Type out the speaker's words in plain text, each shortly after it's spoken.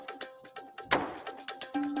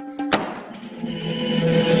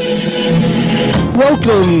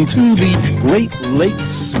Welcome to the Great Lakes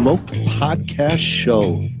Smoke Podcast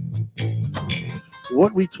Show.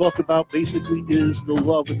 What we talk about basically is the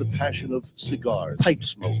love and the passion of cigars, pipe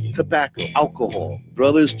smoking, tobacco, alcohol,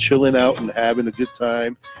 brothers chilling out and having a good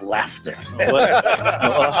time, laughter. Well,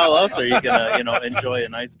 how else are you gonna, enjoy a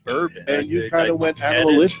nice bourbon? And you kind of went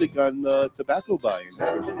animalistic on tobacco buying.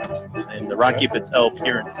 And the Rocky Patel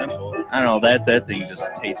Pure and Simple. I don't know, that thing just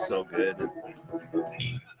tastes so good.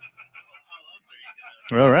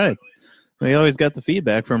 All right. We always got the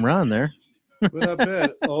feedback from Ron there. But I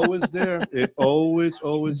bet always there. It always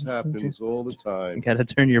happens all the time. You got to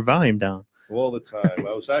turn your volume down. All the time.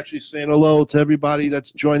 I was actually saying hello to everybody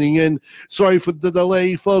that's joining in. Sorry for the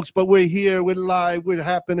delay, folks, but we're here. We're live. We're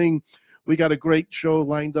happening. We got a great show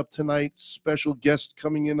lined up tonight. Special guest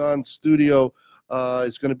coming in on studio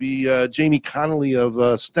is going to be Jamie Connolly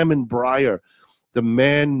of Stem and Briar. The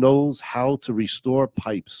man knows how to restore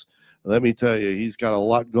pipes. Let me tell you, he's got a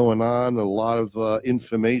lot going on, a lot of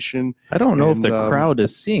information. I don't know if the crowd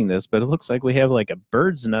is seeing this, but it looks like we have like a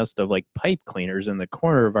bird's nest of like pipe cleaners in the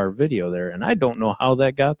corner of our video there, and I don't know how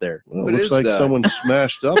that got there. Well, it looks like someone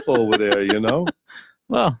smashed up over there, you know?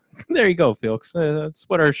 Well, there you go, folks. That's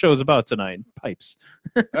what our show's about tonight, pipes.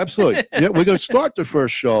 Absolutely. Yeah, we're going to start the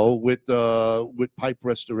first show with pipe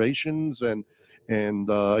restorations and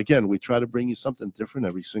again, we try to bring you something different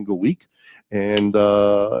every single week. And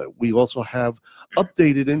we also have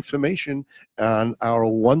updated information on our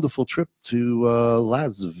wonderful trip to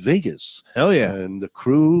Las Vegas. Hell yeah. And the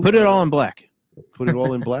crew. Put it all in black. Put it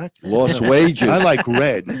all in black? Lost wages. I like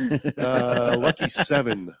red. Lucky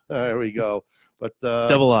 7. There we go. But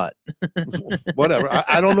double lot. Whatever.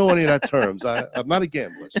 I don't know any of that terms. I'm not a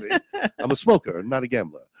gambler. See, I'm a smoker, not a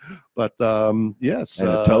gambler. But yes, and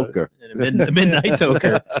a toker. The midnight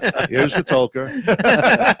toker. Here's the toker.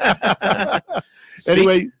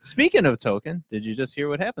 Anyway, speaking of token, did you just hear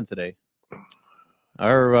what happened today?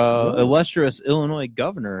 Our illustrious Illinois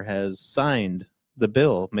governor has signed the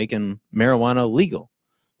bill making marijuana legal.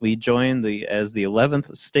 We joined as the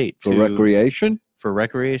 11th state for recreation. For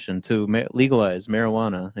recreation to legalize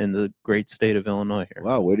marijuana in the great state of Illinois here.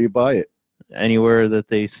 Wow, where do you buy it? Anywhere that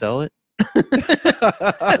they sell it.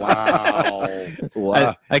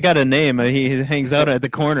 Wow. I got a name. He hangs out at the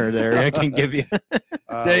corner there. I can give you.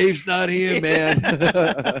 Dave's not here, man.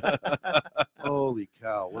 Holy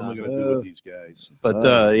cow. What am I going to do with these guys? But,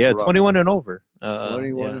 21 and over.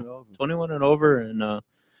 21 and over. 21 and over. And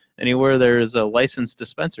anywhere there's a licensed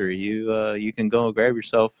dispensary, you can go and grab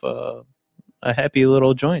yourself a happy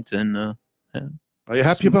little joint. And are you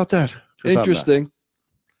happy about that? Interesting.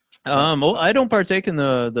 Well, I don't partake in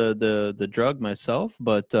the drug myself,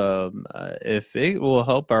 but if it will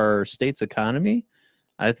help our state's economy,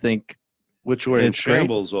 I think which we're in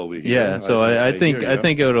shambles great. Over here. Yeah, so I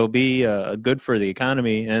think it'll be good for the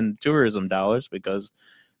economy and tourism dollars because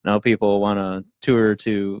now people want to tour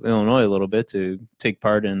to Illinois a little bit to take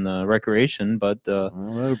part in recreation, but well,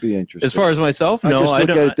 that'll be interesting. As far as myself, I no, just I look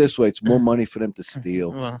don't. at it this way: it's more money for them to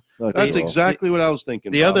steal. Well, that's exactly what I was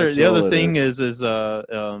thinking. The other thing is as a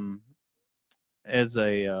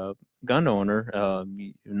gun owner,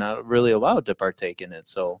 you're not really allowed to partake in it.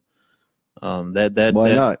 So why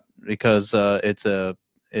not? Because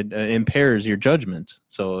it impairs your judgment.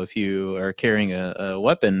 So if you are carrying a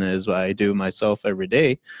weapon, as I do myself every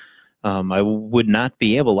day, I would not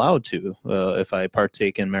be allowed to if I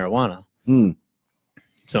partake in marijuana.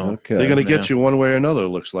 So they're going to get you one way or another. It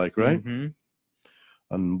looks like, right? Mm-hmm.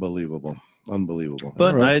 Unbelievable.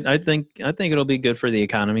 But right. I think it'll be good for the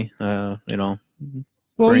economy. Well,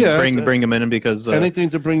 bring them in because anything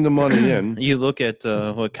to bring the money in. You look at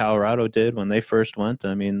what Colorado did when they first went.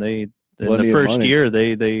 I mean, in the first year,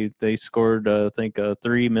 they scored, I think, a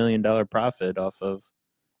 $3 million profit off of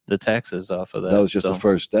the taxes off of that. That was just the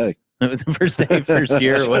first day. The first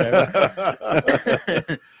year, or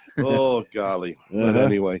whatever. Oh, golly. But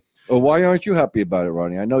anyway. Well, why aren't you happy about it,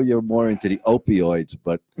 Ronnie? I know you're more into the opioids,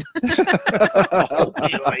 but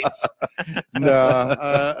opioids.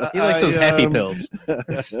 No, he likes those happy pills.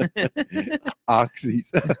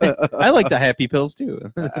 Oxys. I like the happy pills too.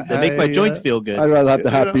 They make my joints feel good. I'd rather have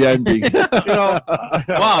the happy ending.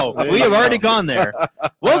 Wow, we have already gone there.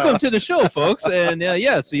 Welcome to the show, folks. And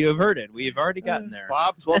yes, you have heard it. We've already gotten there.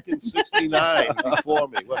 Bob talking 69 before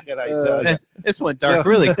me. What can I tell you? This went dark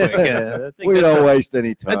really quick. We don't waste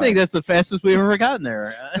any time. I think that's the fastest we've ever gotten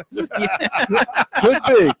there.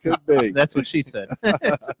 Could be. That's what she said.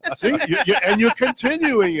 See, and you're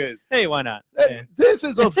continuing it. Hey, why not? This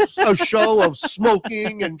is a show of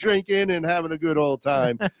smoking and drinking and having a good old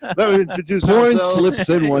time. Let me introduce Porn ourselves. slips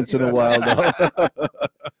in once in a while, though.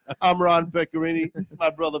 I'm Ron Pecorini, my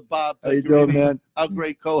brother Bob How you doing, Pecorini, man? our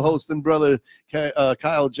great co-host and brother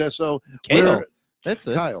Kyle Gesso. Kale. We're- That's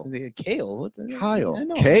Kyle. Kale. What's that? Kyle. I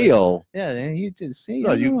know. Kale. Yeah, you just see.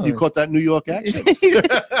 No, I don't you know. caught that New York accent.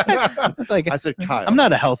 It's like I said Kyle. I'm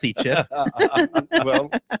not a healthy chip.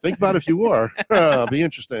 Well, think about if you were. Be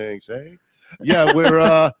interesting, say. Yeah,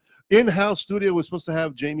 we're in-house studio. We're supposed to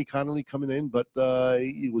have Jamie Connolly coming in, but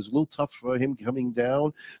it was a little tough for him coming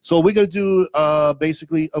down. So we're going to do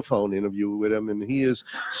basically a phone interview with him, and he is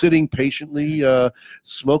sitting patiently,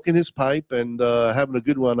 smoking his pipe and having a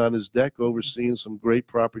good one on his deck, overseeing some great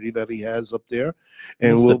property that he has up there.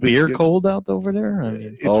 And Is we'll the beer cold out over there?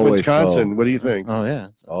 It's Always Wisconsin. cold. What do you think? Oh yeah,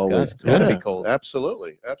 it's Always gotta Yeah, be cold.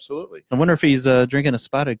 Absolutely, absolutely. I wonder if he's drinking a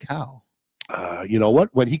spotted cow. You know what?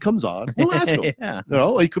 When he comes on, we'll ask him. Yeah. You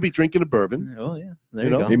know, he could be drinking a bourbon. Oh yeah. There You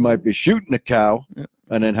you, know, go. He might be shooting a cow Yeah.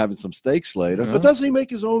 and then having some steaks later. Yeah. But doesn't he make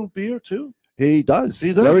his own beer too? He does.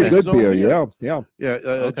 He does Very make good his own beer. beer. Yeah, yeah. Yeah,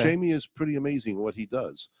 Okay. Jamie is pretty amazing what he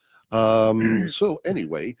does. So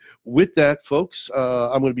anyway, with that, folks,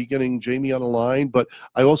 I'm going to be getting Jamie on the line, but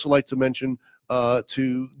I also like to mention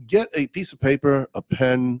to get a piece of paper, a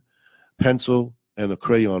pen, pencil, and a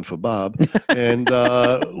crayon for Bob, and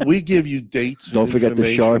we give you dates. Don't forget the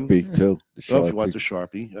information. Sharpie too. The Oh, if you want the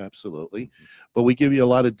Sharpie, absolutely. But we give you a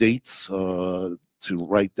lot of dates to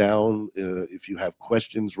write down. If you have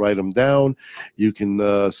questions, write them down. You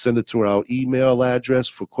can send it to our email address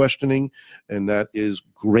for questioning, and that is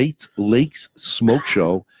Great Lakes Smoke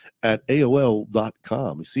Show at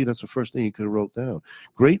AOL.com. You see, that's the first thing you could have wrote down.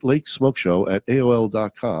 Great Lakes Smoke Show at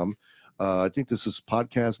AOL.com. I think this is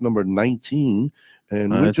podcast number 19.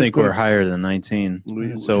 And I think we're higher than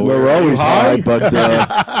 19. So We're always high, but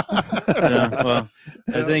yeah, well,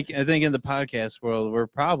 I think in the podcast world we're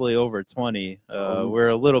probably over 20. We're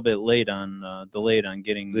a little bit late on delayed on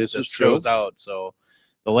getting This the is true. shows out. So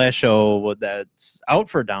the last show that's out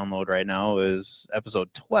for download right now is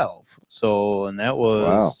episode 12. So and that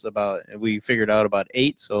was about we figured out about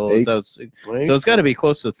 8. So Eight. it's got to be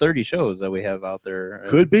close to 30 shows that we have out there.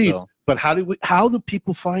 Could be. So. But how do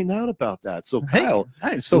people find out about that? So Hey, Kyle,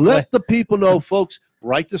 I'm so let glad. the people know, folks.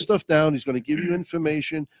 Write the stuff down. He's going to give you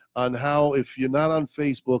information on how, if you're not on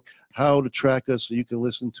Facebook, how to track us so you can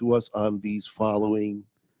listen to us on these following.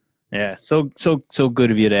 Yeah, so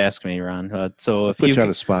good of you to ask me, Ron. So if Put you you on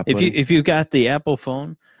the spot, if buddy. you got the Apple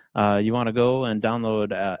phone, you want to go and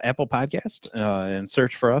download Apple Podcast and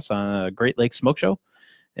search for us on Great Lakes Smoke Show,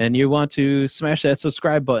 and you want to smash that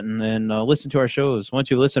subscribe button and listen to our shows. Once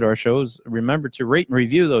you listen to our shows, remember to rate and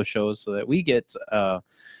review those shows so that we get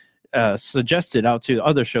suggested out to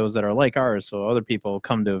other shows that are like ours, so other people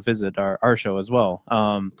come to visit our show as well.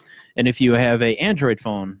 And if you have a Android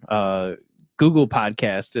phone, Google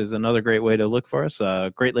Podcast is another great way to look for us.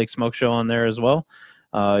 Great Lakes Smoke Show on there as well.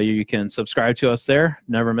 You can subscribe to us there.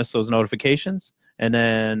 Never miss those notifications. And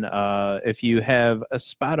then if you have a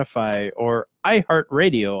Spotify or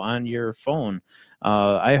iHeartRadio on your phone,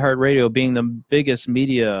 iHeartRadio being the biggest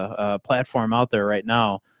media platform out there right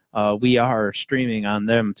now, we are streaming on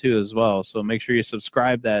them too as well. So make sure you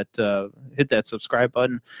subscribe hit that subscribe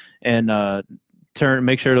button and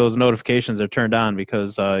make sure those notifications are turned on,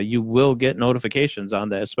 because you will get notifications on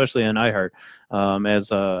that, especially on iHeart.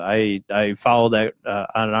 As I follow that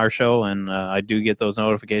on our show, and I do get those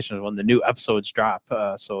notifications when the new episodes drop.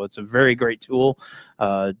 So it's a very great tool.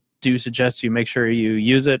 Do suggest you make sure you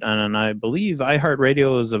use it, and I believe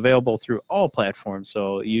iHeartRadio is available through all platforms,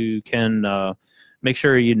 so you can make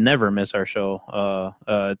sure you never miss our show.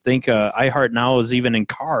 I think iHeart now is even in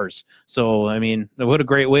cars. So, I mean, what a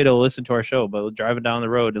great way to listen to our show, but driving down the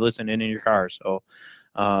road to listen in your car. So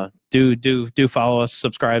do follow us,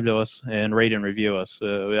 subscribe to us, and rate and review us.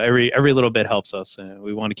 Every little bit helps us.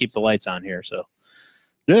 We want to keep the lights on here. So.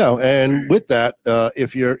 Yeah, and with that,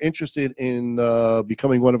 if you're interested in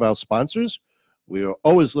becoming one of our sponsors, we are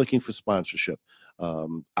always looking for sponsorship.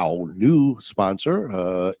 Our new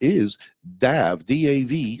sponsor is DAV,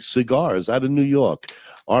 D-A-V Cigars out of New York.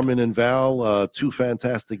 Armin and Val, two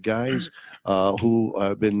fantastic guys who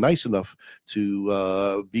have been nice enough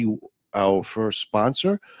to be our first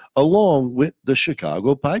sponsor, along with the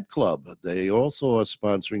Chicago Pipe Club. They also are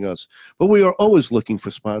sponsoring us. But we are always looking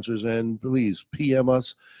for sponsors, and please PM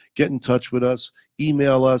us, get in touch with us,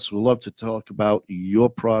 email us. We'd love to talk about your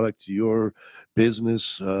product, your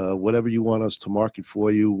business, whatever you want us to market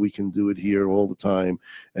for you. We can do it here all the time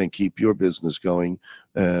and keep your business going.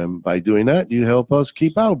 By doing that, you help us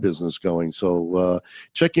keep our business going. So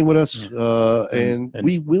check in with us, and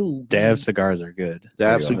we will. DAV cigars are good.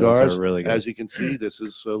 DAV Those cigars, are really good. as you can see, this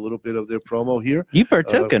is a little bit of their promo here. You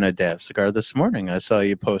partook in a Dav cigar this morning. I saw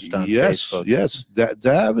you post on Facebook. Yes.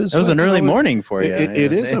 Dav is. It was an early morning for you.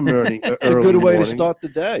 It is a morning. A good way to start the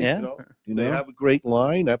day. Yeah. They have a great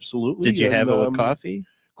line. Absolutely. Did you have it with coffee?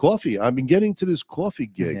 Coffee. I've been getting to this coffee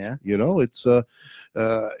gig. Yeah. It's the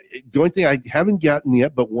only thing I haven't gotten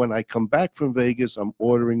yet, but when I come back from Vegas, I'm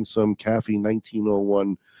ordering some Cafe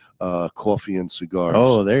 1901 coffee and cigars.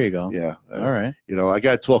 Oh, there you go. Yeah. All right. I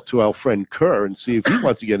got to talk to our friend Kerr and see if he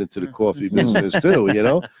wants to get into the coffee business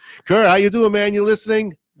too. Kerr, how you doing, man? You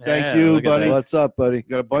listening? Thank you, buddy. What's up, buddy? We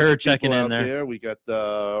got a bunch Kerr of checking people in out there. We got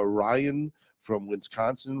Ryan from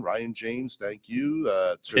Wisconsin, Ryan James. Thank you.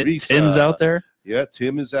 Teresa. Tim's out there. Yeah,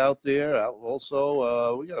 Tim is out there.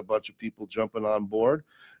 Also, we got a bunch of people jumping on board.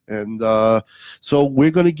 And so we're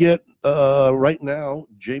going to get right now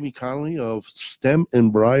Jamie Connolly of Stem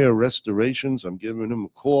and Briar Restorations. I'm giving him a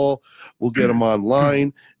call. We'll get him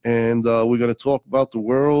online, and we're going to talk about the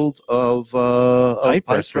world of pipe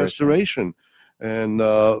restoration. And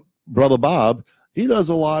Brother Bob, he does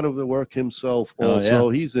a lot of the work himself also.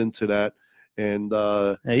 He's into that. And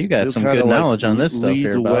you got some good knowledge on this stuff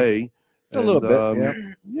here, Bob. Way. A little bit,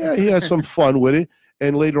 yeah, he has some fun with it.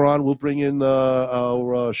 And later on, we'll bring in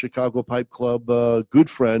our Chicago Pipe Club good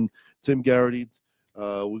friend, Tim Garrity.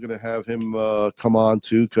 We're going to have him come on,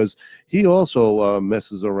 too, because he also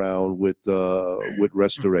messes around with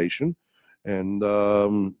restoration. And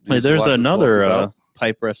there's another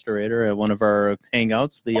pipe restorator at one of our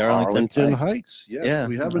hangouts, the Arlington Heights. Yes, yeah.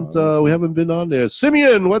 We haven't been on there.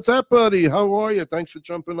 Simeon, what's up, buddy? How are you? Thanks for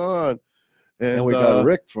jumping on. And we got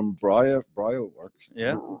Rick from Briar Works.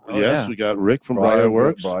 Yeah. We got Rick from Briar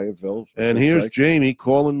Works. Briarville. And here's Jamie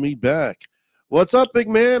calling me back. What's up, big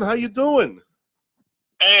man? How you doing?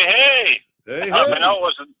 Hey. Hey. I know it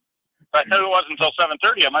wasn't. If I knew it wasn't until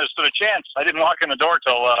 7:30, I might have stood a chance. I didn't walk in the door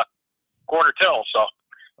till quarter till. So.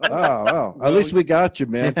 Wow. At least we got you,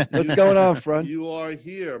 man. What's going on, friend? You are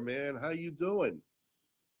here, man. How you doing?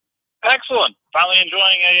 Excellent. Finally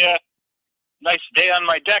enjoying a nice day on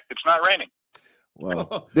my deck. It's not raining.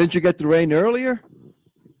 Well, didn't you get the rain earlier?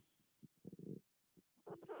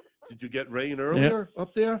 Did you get rain earlier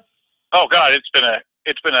up there? Oh God, it's been a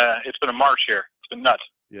march here. It's been nuts.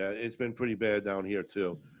 Yeah, it's been pretty bad down here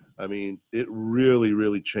too. I mean, it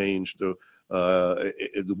really changed. The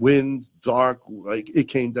wind, dark, like it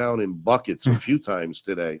came down in buckets a few times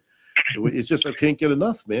today. It's just I can't get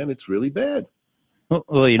enough, man. It's really bad.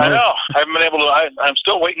 Well, I know. I haven't been able to. I'm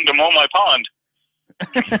still waiting to mow my pond.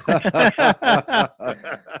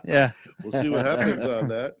 Yeah. We'll see what happens on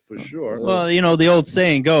that for sure. Well, the old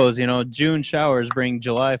saying goes, June showers bring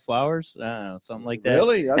July flowers. Something like that.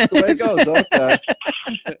 Really? That's the way it goes. Okay.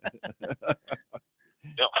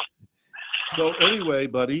 So anyway,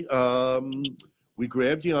 buddy, we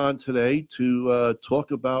grabbed you on today to talk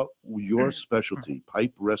about your specialty,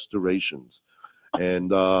 pipe restorations.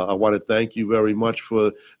 And I want to thank you very much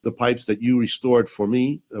for the pipes that you restored for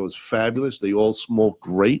me. That was fabulous. They all smoke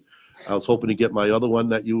great. I was hoping to get my other one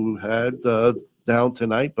that you had down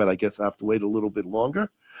tonight, but I guess I have to wait a little bit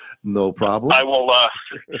longer. No problem. I will. Well,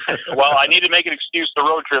 I need to make an excuse the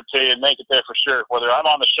road trip to and make it there for sure, whether I'm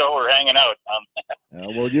on the show or hanging out.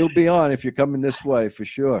 Well, you'll be on if you're coming this way for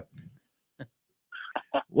sure.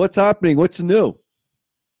 What's happening? What's new?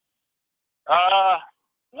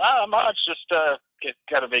 Not much. Just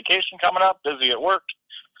got a vacation coming up. Busy at work,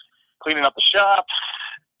 cleaning up the shop.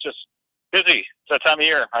 Just busy. It's that time of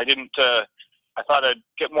year. I thought I'd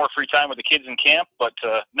get more free time with the kids in camp, but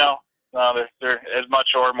no, they're as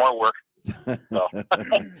much or more work. So.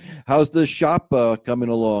 How's the shop coming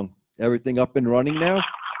along? Everything up and running now?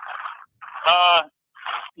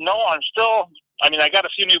 No, I'm still. I mean, I got a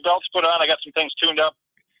few new belts put on. I got some things tuned up.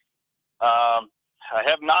 I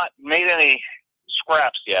have not made any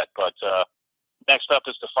scraps yet, but next up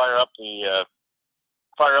is to fire up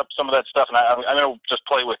some of that stuff, and I'm going to just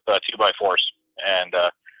play with 2x4s and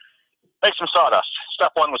make some sawdust.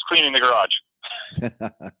 Step one was cleaning the garage.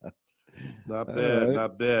 Not bad,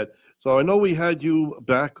 not bad. So I know we had you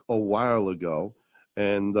back a while ago,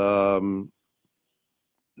 and we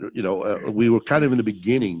were kind of in the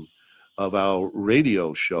beginning of our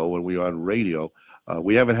radio show when we were on radio.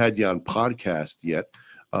 We haven't had you on podcast yet.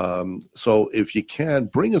 So if you can,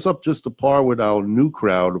 bring us up just to par with our new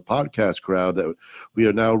crowd, a podcast crowd, that we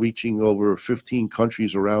are now reaching over 15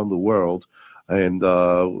 countries around the world. And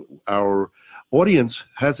our audience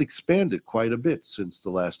has expanded quite a bit since the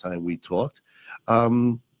last time we talked.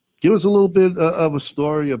 Give us a little bit of a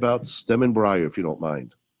story about Stem and Briar, if you don't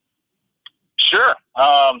mind. Sure.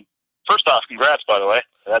 First off, congrats, by the way.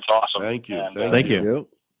 That's awesome. Thank you. And, Thank you.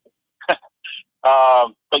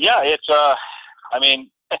 But yeah, it's, I mean,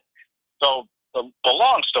 So the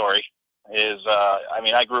long story is,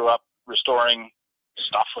 I grew up restoring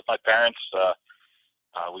stuff with my parents.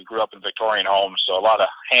 We grew up in Victorian homes, so a lot of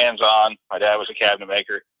hands-on. My dad was a cabinet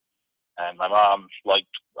maker, and my mom liked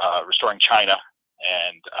restoring china.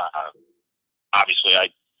 And obviously,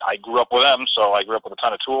 I grew up with them, so I grew up with a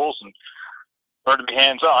ton of tools and learned to be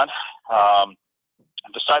hands-on. I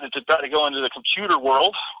decided to try to go into the computer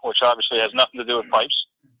world, which obviously has nothing to do with pipes,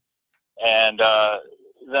 and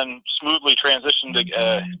then smoothly transitioned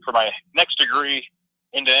for my next degree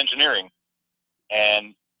into engineering.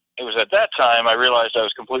 And it was at that time I realized I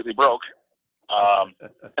was completely broke.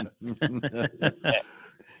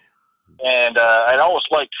 And I'd always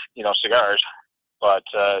liked, cigars, but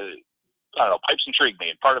I don't know, pipes intrigued me.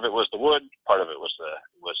 And part of it was the wood, part of it was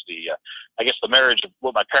the I guess the marriage of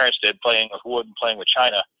what my parents did, playing with wood and playing with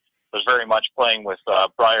china, was very much playing with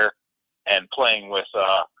briar and playing with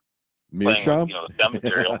Meerschaum? the stem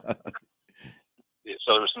material.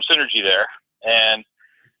 So there was some synergy there, and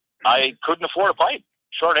I couldn't afford a pipe.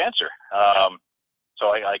 Short answer.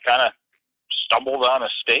 So I kind of stumbled on a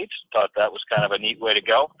state, thought that was kind of a neat way to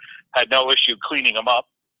go. Had no issue cleaning them up,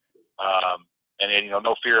 and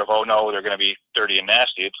no fear of, oh no, they're going to be dirty and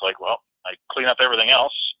nasty. It's like, well, I clean up everything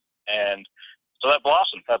else, and so that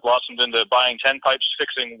blossomed. That blossomed into buying 10 pipes,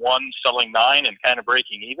 fixing 1, selling 9, and kind of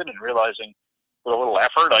breaking even, and realizing with a little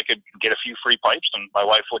effort I could get a few free pipes, and my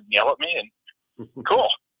wife wouldn't yell at me, and cool.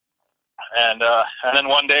 And then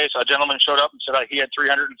one day, so a gentleman showed up and said he had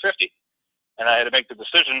 350, and I had to make the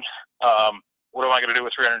decision: what am I going to do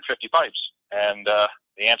with 350 pipes? And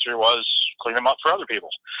the answer was clean them up for other people.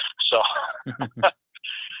 So,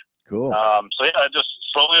 Cool. So yeah, it just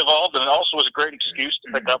slowly evolved, and it also was a great excuse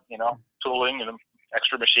to pick up, tooling and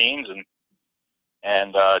extra machines,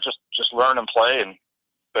 and just learn and play, and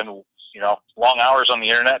been long hours on the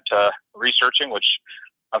internet researching, which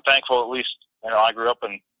I'm thankful. At least I grew up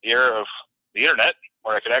in the era of the internet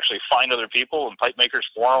where I could actually find other people and pipe makers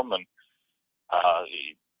forum and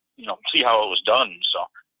see how it was done. So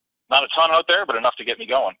not a ton out there, but enough to get me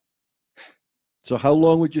going. So how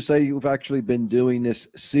long would you say you've actually been doing this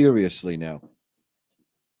seriously now?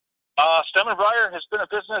 Stem and Briar has been a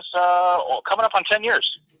business coming up on 10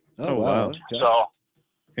 years. Oh, wow. Okay. So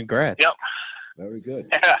Congrats. Yep. Very good.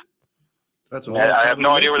 Yeah. That's And I have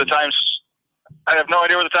no idea where the times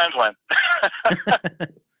went.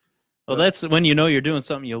 Well, that's when you're doing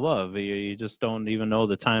something you love. You just don't even know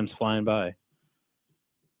the time's flying by.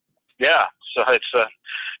 Yeah. So it's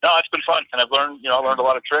been fun, and I've learned a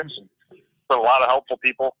lot of tricks and met a lot of helpful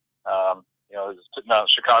people. Sitting on the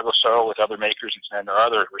Chicago show with other makers and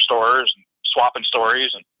other restorers and swapping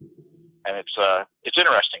stories, and it's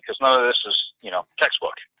interesting because none of this is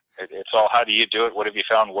textbook. It's all, how do you do it? What have you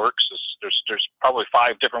found works? There's probably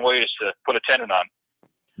 5 different ways to put a tendon on,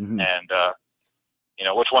 and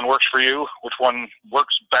which one works for you, which one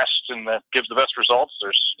works best and that gives the best results.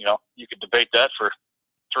 There's you could debate that for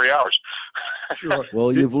 3 hours. Sure.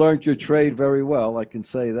 Well, you've learned your trade very well. I can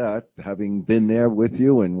say that, having been there with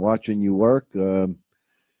you and watching you work.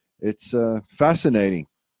 It's fascinating.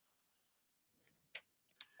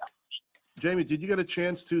 Jamie, did you get a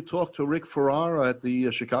chance to talk to Rick Ferrara at the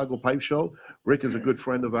Chicago Pipe Show? Rick is a good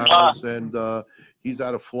friend of ours, and he's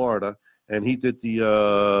out of Florida, and he did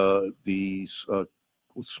the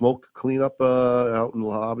smoke cleanup out in the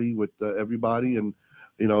lobby with everybody, and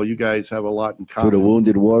you guys have a lot in common. For the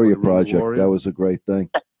Wounded Warrior For the Wounded Project, Warrior. that was a great thing.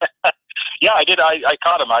 Yeah, I did. I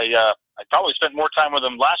caught him. I probably spent more time with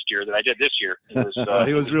him last year than I did this year.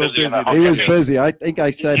 He was real busy. He was busy. I think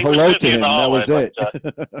I said He was hello busy to him. in the That was hallway, it.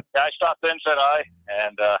 but, I stopped in, said hi,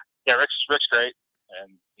 and Rick's great,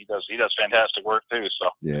 and he does fantastic work too. So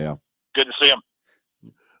Yeah. good to see him.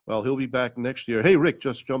 Well, he'll be back next year. Hey, Rick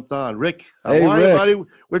just jumped on. Rick, how Hey, are you, Rick. buddy?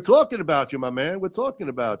 We're talking about you, my man. We're talking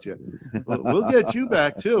about you. We'll get you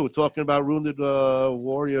back, too. We're talking about Wounded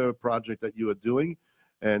Warrior project that you are doing.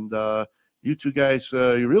 And you two guys,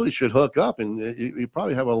 you really should hook up. And you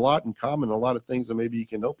probably have a lot in common, a lot of things that maybe you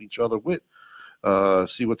can help each other with.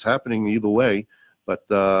 See what's happening either way. But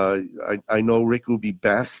I know Rick will be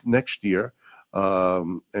back next year.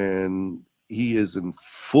 And he is in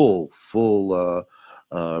full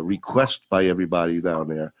request by everybody down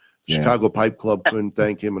there. Yeah. Chicago Pipe Club couldn't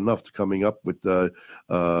thank him enough for coming up with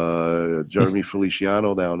Jeremy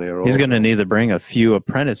Feliciano down there. He's also. going to need to bring a few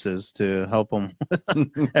apprentices to help him with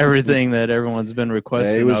everything that everyone's been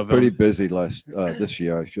requesting. Yeah, he was of pretty him. busy this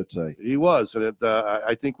year, I should say. He was, and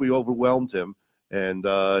I think we overwhelmed him. And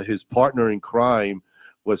his partner in crime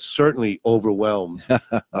was certainly overwhelmed,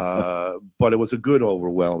 but it was a good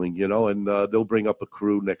overwhelming, and they'll bring up a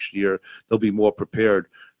crew next year. They'll be more prepared,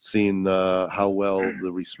 seeing how well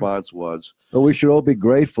the response was. But we should all be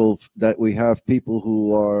grateful that we have people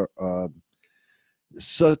who are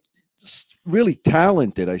so really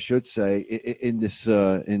talented, I should say, in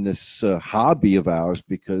this hobby of ours,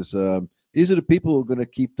 because these are the people who are going to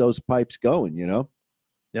keep those pipes going.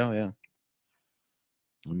 Yeah.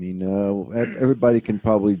 I mean, everybody can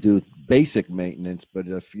probably do basic maintenance, but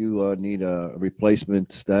if you need a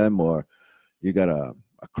replacement stem or you got a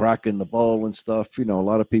crack in the bowl and stuff, a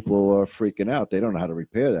lot of people are freaking out. They don't know how to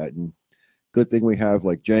repair that. And good thing we have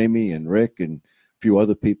like Jamie and Rick and a few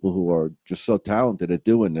other people who are just so talented at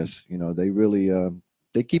doing this. They really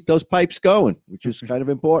they keep those pipes going, which is kind of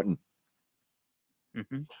important.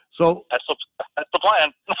 Mm-hmm. So that's the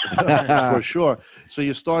plan. For sure. So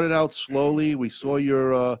you started out slowly. We saw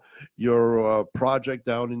your project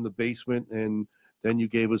down in the basement, and then you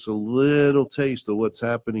gave us a little taste of what's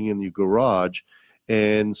happening in your garage,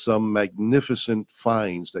 and some magnificent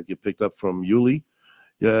finds that you picked up from Yuli.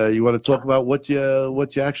 You want to talk about what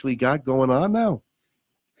you actually got going on now?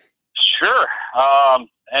 Sure.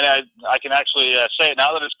 And I can actually say it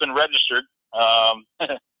now that it's been registered.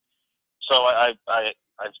 So I've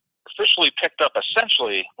officially picked up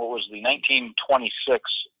essentially what was the 1926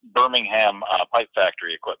 Birmingham pipe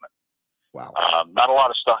factory equipment. Wow. Not a lot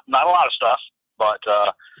of stuff, but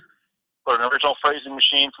an original phrasing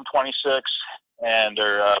machine from 26, and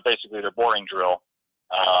basically their boring drill.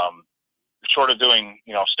 Short of doing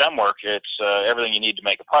stem work, it's everything you need to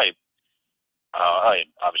make a pipe.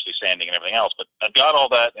 Obviously sanding and everything else, but I've got all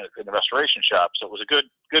that in the restoration shop, so it was a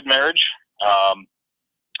good marriage.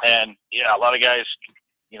 And yeah, a lot of guys,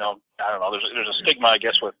 I don't know, there's a stigma, I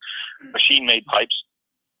guess, with machine-made pipes.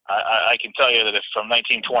 I can tell you that if from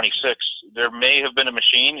 1926 there may have been a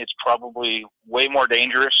machine, it's probably way more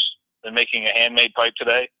dangerous than making a handmade pipe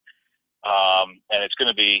today. And it's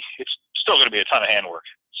still going to be a ton of handwork.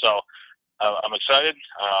 So I'm excited.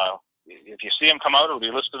 If you see them come out, it'll be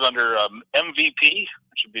listed under MVP,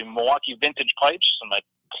 which would be Milwaukee Vintage Pipes. And my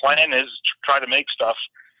plan is to try to make stuff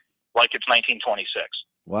like it's 1926.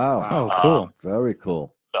 Wow. Oh, cool. Very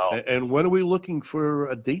cool. So, and when are we looking for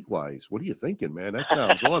a date-wise? What are you thinking, man? That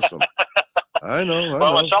sounds awesome. I know.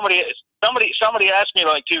 When somebody asked me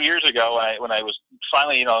like 2 years ago when I was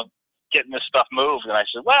finally getting this stuff moved, and I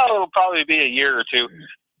said, well, it'll probably be a year or two,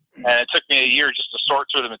 and it took me a year just to sort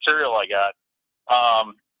through the material I got.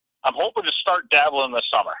 I'm hoping to start dabbling this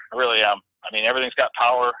summer. I really am. I mean, everything's got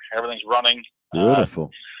power, everything's running.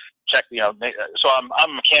 Beautiful. Check, so I'm a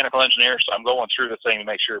mechanical engineer, so I'm going through the thing to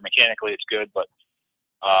make sure mechanically it's good, but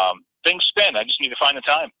things spin. I just need to find the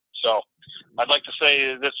time. So I'd like to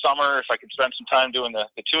say this summer, if I could spend some time doing the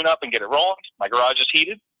tune-up and get it rolling. My garage is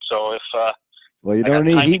heated, so if well, you don't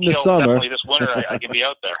need heat in the summer. Definitely this winter, I can be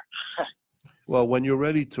out there. Well, when you're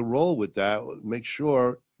ready to roll with that, make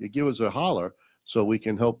sure you give us a holler so we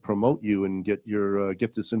can help promote you and get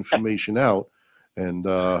this information out. And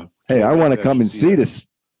hey, I want to come and see this.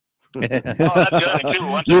 Well, that's the other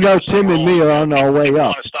thing, too. Tim and me are on our way I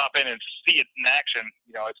up. want to stop in and see it in action.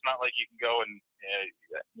 It's not like you can go and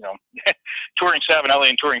touring Savinelli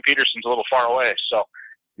and touring Peterson's a little far away. So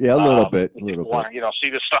yeah, a little bit. See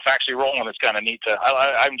this stuff actually rolling. It's kind of neat to.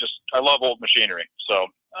 I love old machinery, so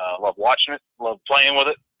love watching it, love playing with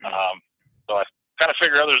it. So I kind of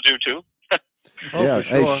figure others do too. Yeah,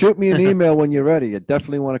 sure. Hey, shoot me an email when you're ready. You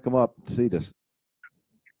definitely want to come up and see this.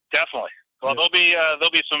 Definitely. Well, there'll be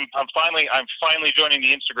some. I'm finally joining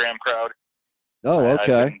the Instagram crowd. Oh,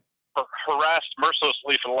 okay. I've been harassed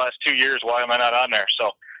mercilessly for the last 2 years. Why am I not on there? So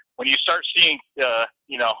when you start seeing,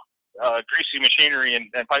 greasy machinery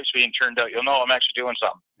and pipes being turned out, you'll know I'm actually doing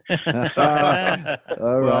something.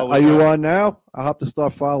 All right. Are you on now? I'll have to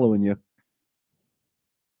start following you.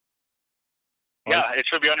 Yeah, it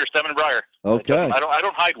should be under Stem and Briar. Okay. I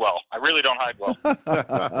don't hide well. I really don't hide well.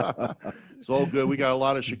 It's all good. We got a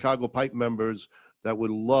lot of Chicago Pipe members that would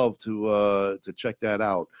love to check that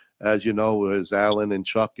out. As you know, there's Alan and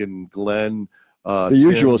Chuck and Glenn. The Tim,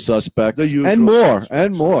 usual suspects. And more.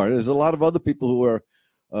 There's a lot of other people who are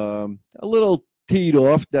a little teed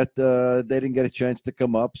off that they didn't get a chance to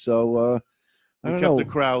come up. So I don't know. We kept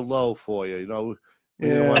the crowd low for you. We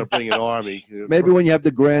didn't want to bring an army. Maybe when you have the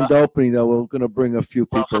grand opening, though, we're going to bring a few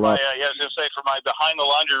people up. I was going to say, for my behind the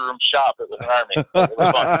laundry room shop, it was an army.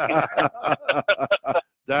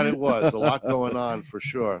 That it was. A lot going on for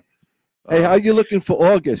sure. Hey, how are you looking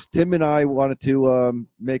for August? Tim and I wanted to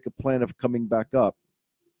make a plan of coming back up.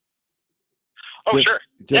 Oh, sure.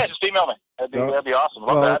 Just email me. That'd be awesome.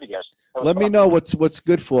 Love to have you guys. Let me know what's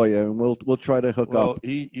good for you, and we'll try to hook Well, up.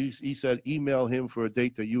 he said email him for a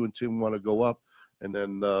date that you and Tim want to go up, and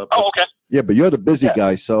then. Oh, okay. Yeah, but you're the busy Yeah.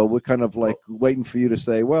 guy, so we're kind of like waiting for you to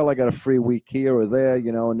say, "Well, I got a free week here or there,"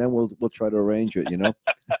 and then we'll try to arrange it.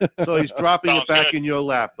 So he's dropping it Sounds back good. in your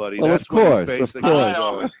lap, buddy. Well, That's of course, what he's of basically course.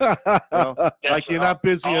 doing. Yes, Like you're not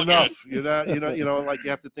busy all enough. good. You're not, like you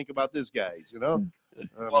have to think about this guys. Well,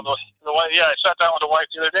 I sat down with the wife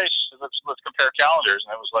the other day. She said, let's compare calendars,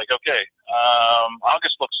 and it was like, okay,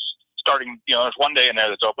 August looks starting. There's one day in there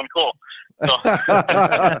that's open. Cool. So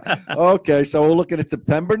Okay, so we're looking at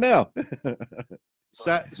September now.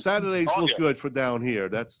 Saturdays All look good. good for down here.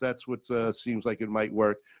 That's what seems like it might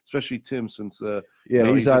work, especially Tim, since Yeah,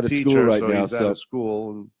 he's a out of school teacher, right so now. he's out So of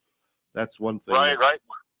school, and that's one thing. right.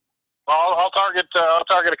 Well, I'll target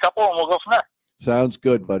a couple, and we'll go from there. sounds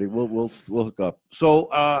good, buddy. We'll hook up. So,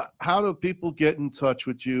 how do people get in touch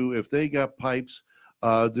with you if they got pipes?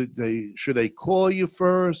 Should they call you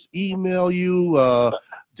first? Email you?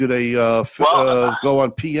 Do they go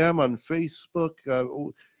on PM on Facebook?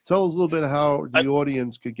 Tell us a little bit how the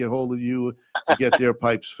audience could get hold of you to get their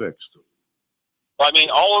pipes fixed. Well, I mean,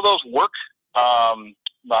 all of those work.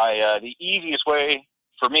 The easiest way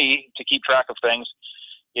for me to keep track of things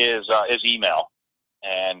is email,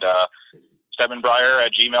 and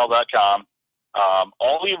StevenBreyer@gmail.com.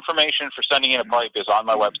 All the information for sending in a pipe is on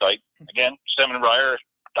my website. Again,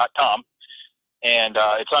 StevenBreyer.com, and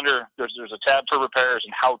it's under there's a tab for repairs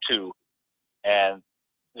and how to. And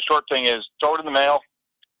the short thing is, throw it in the mail.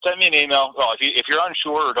 Send me an email. Well, if you're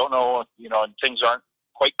unsure or don't know, and things aren't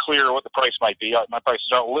quite clear what the price might be, my prices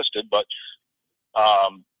aren't listed. But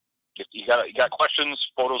if you got questions,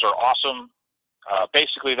 photos are awesome.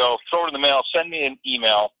 Basically, though, throw it in the mail. Send me an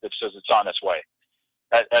email that says it's on its way.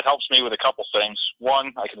 That helps me with a couple things.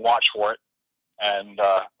 One, I can watch for it and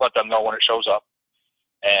let them know when it shows up.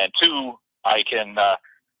 And two, I can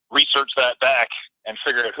research that back and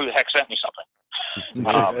figure out who the heck sent me something.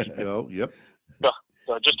 There you go. Yep.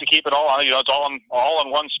 So just to keep it all on, it's all in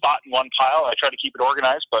one spot in one pile. I try to keep it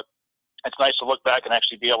organized, but it's nice to look back and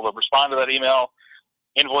actually be able to respond to that email,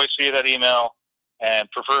 invoice via that email, and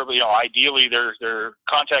preferably, ideally, their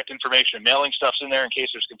contact information, mailing stuff's in there in case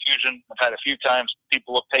there's confusion. I've had a few times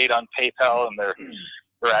people have paid on PayPal and their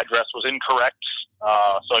address was incorrect.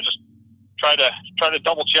 So I just try to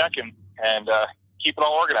double check and keep it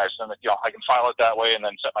all organized, and I can file it that way and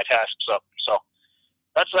then set my tasks up. So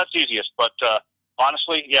that's easiest. But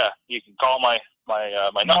honestly, yeah, you can call my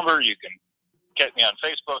number. You can get me on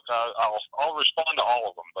Facebook. I'll respond to all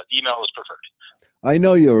of them, but email is preferred. I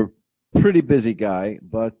know you're a pretty busy guy,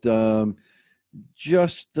 but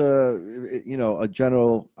just a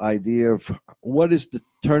general idea of what is the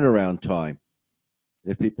turnaround time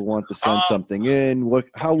if people want to send something in.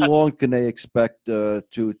 How long can they expect to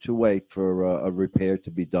wait for a repair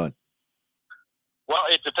to be done? Well,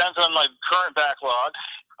 it depends on my current backlog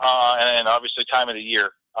and obviously time of the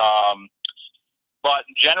year. But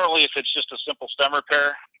generally, if it's just a simple stem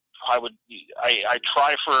repair, I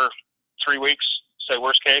try for 3 weeks, say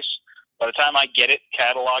worst case. By the time I get it,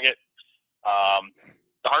 catalog it,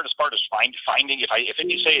 the hardest part is finding. If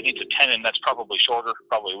you say it needs a tenon, that's probably shorter,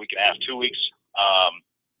 probably a week and a half, 2 weeks.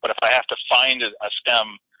 But if I have to find a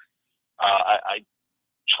stem, I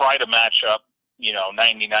try to match up,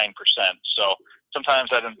 99%. So sometimes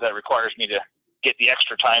that requires me to get the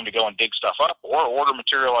extra time to go and dig stuff up or order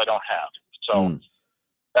material I don't have. So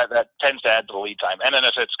that tends to add to the lead time. And then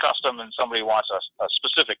if it's custom and somebody wants a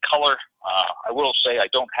specific color, I will say I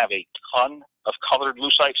don't have a ton of colored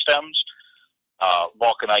lucite stems.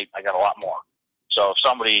 Vulcanite, I got a lot more. So if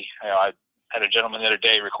somebody, I had a gentleman the other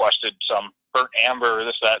day requested some burnt amber or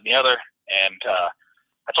this, that, and the other, and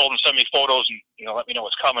I told him to send me photos and let me know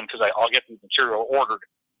what's coming because I'll get the material ordered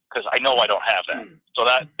because I know I don't have that. So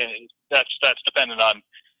that's dependent on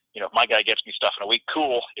if my guy gets me stuff in a week,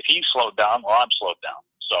 cool. If he's slowed down, well, I'm slowed down.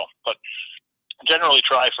 So, but generally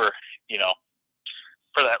try for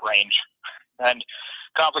for that range. And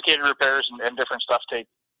complicated repairs and different stuff take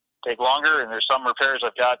longer. And there's some repairs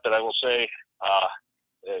I've got that I will say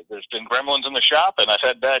there's been gremlins in the shop, and I've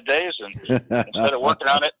had bad days. And instead of working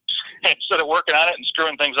on it and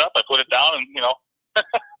screwing things up, I put it down and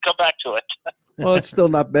come back to it. Well, it's still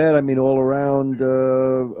not bad. I mean, all around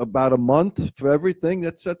about a month for everything.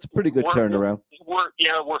 That's a pretty good turnaround.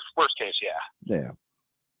 Worst case, yeah. Yeah.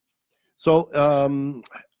 So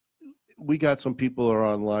we got some people are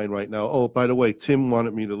online right now. Oh, by the way, Tim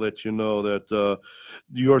wanted me to let you know that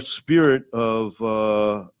your spirit of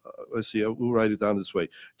let's see, we'll write it down this way.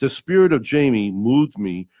 The spirit of Jamie moved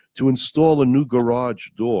me to install a new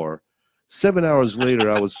garage door. 7 hours later,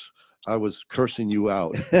 I I was cursing you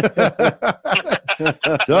out.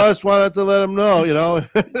 Just wanted to let him know,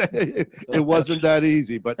 it wasn't that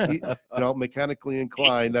easy, but mechanically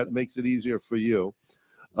inclined, that makes it easier for you.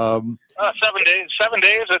 7 days. 7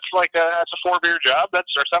 days. It's like that's a 4-beer job. Or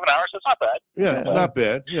 7 hours. That's not bad. Yeah, not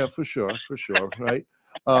bad. Yeah, for sure, right.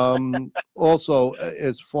 Also,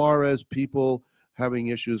 as far as people having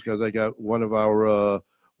issues, because I got one of our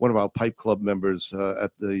pipe club members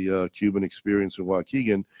at the Cuban Experience in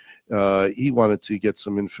Waukegan. He wanted to get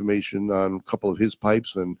some information on a couple of his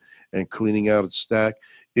pipes and cleaning out its stack.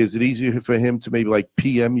 Is it easier for him to maybe like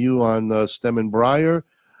PM you on Stem and Briar?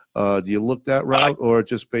 Do you look that route, or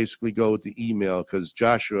just basically go with the email? Because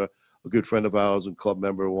Joshua, a good friend of ours and club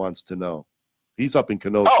member, wants to know. He's up in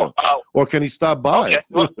Kenosha. Or can he stop by? Okay.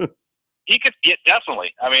 Well, he could. Yeah,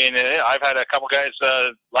 definitely. I mean, I've had a couple guys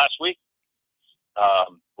last week.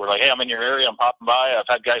 We're like, hey, I'm in your area. I'm popping by. I've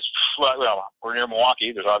had guys. We're near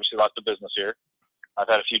Milwaukee. There's obviously lots of business here. I've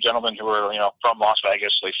had a few gentlemen who are, from Las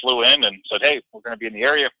Vegas. They flew in and said, hey, we're going to be in the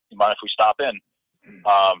area. You mind if we stop in?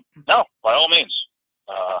 No, by all means.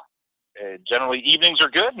 Generally, evenings are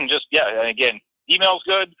good, and just again, email's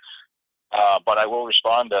good. But I will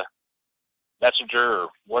respond to Messenger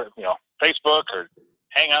or Facebook or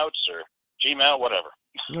Hangouts or Gmail, whatever.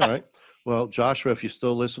 All right. Well, Joshua, if you're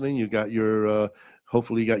still listening, you got your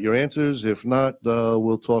hopefully you got your answers. If not,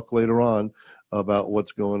 we'll talk later on about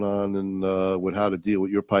what's going on and with how to deal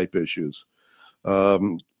with your pipe issues.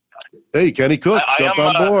 Hey, Kenny Cook, jump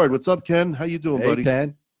on board. What's up, Ken? How you doing, buddy?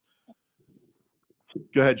 Ken.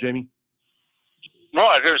 Go ahead, Jamie. No,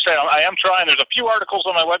 I was going to say I am trying. There's a few articles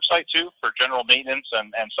on my website too for general maintenance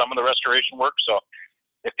and some of the restoration work. So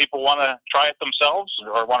if people want to try it themselves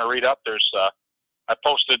or want to read up, there's I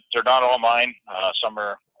posted. They're not all mine. Some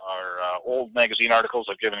are old magazine articles.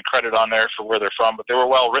 I've given credit on there for where they're from, but they were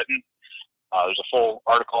well written. There's a full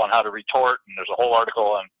article on how to retort, and there's a whole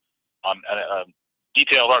article on a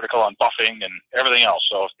detailed article on buffing and everything else.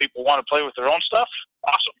 So if people want to play with their own stuff,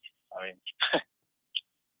 awesome. I mean.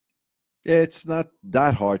 It's not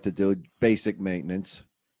that hard to do basic maintenance,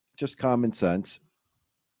 just common sense.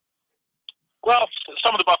 Well,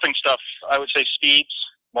 some of the buffing stuff, I would say speeds,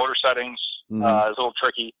 motor settings, is a little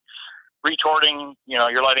tricky. Retorting,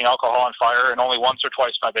 you're lighting alcohol on fire, and only once or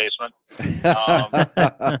twice in my basement.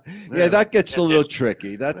 Yeah, that gets a little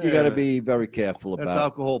tricky. That you got to be very careful about. That's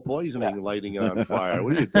alcohol poisoning, lighting it on fire.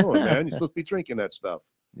 What are you doing, man? You're supposed to be drinking that stuff.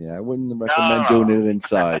 Yeah, I wouldn't recommend doing it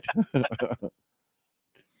inside.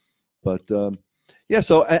 But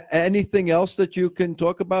so anything else that you can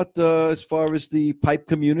talk about as far as the pipe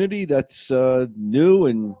community that's new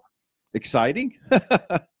and exciting? Well,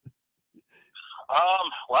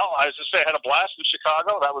 I was just saying, I had a blast in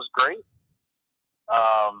Chicago. That was great.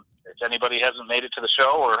 If anybody hasn't made it to the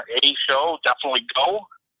show or a show, definitely go.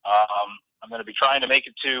 I'm going to be trying to make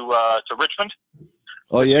it to Richmond.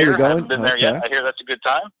 Oh yeah, you're going? I haven't been there yet. I hear that's a good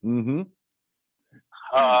time. Mm-hmm.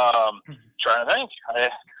 Trying to think.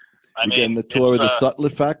 I mean, getting the tour of the Sutler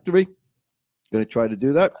factory? Going to try to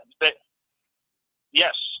do that?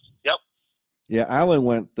 Yes. Yep. Yeah, Alan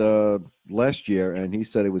went last year, and he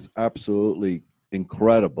said it was absolutely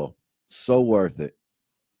incredible. So worth it.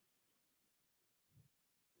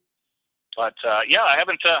 But, I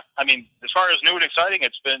haven't, as far as new and exciting,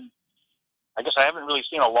 it's been, I guess I haven't really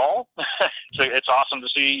seen a lull. So it's awesome to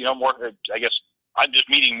see, more, I guess I'm just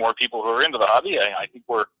meeting more people who are into the hobby. I think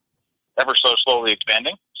we're ever so slowly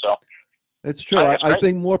expanding. So it's true. I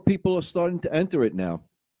think more people are starting to enter it now.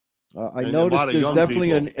 I noticed there's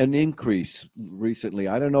definitely an increase recently.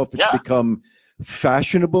 I don't know if it's become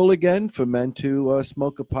fashionable again for men to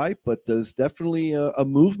smoke a pipe, but there's definitely a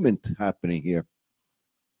movement happening here.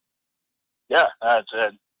 Yeah, that's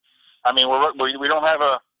it. I mean, we don't have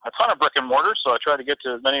a ton of brick and mortar, so I try to get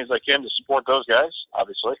to as many as I can to support those guys,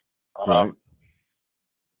 obviously. Right.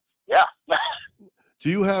 Yeah. Do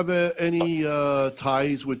you have any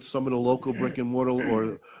ties with some of the local brick and mortar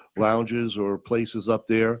or lounges or places up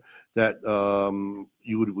there that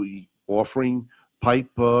you would be offering pipe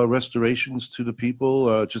restorations to the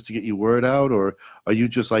people just to get your word out, or are you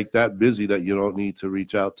just like that busy that you don't need to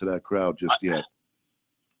reach out to that crowd just yet?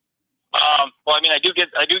 Well, I mean, I do get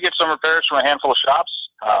some repairs from a handful of shops.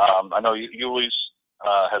 I know Yuli's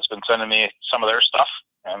has been sending me some of their stuff,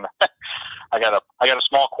 and I got a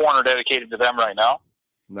small corner dedicated to them right now.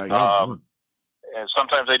 Nice. And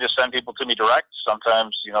sometimes they just send people to me direct.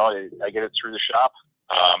 Sometimes, I get it through the shop.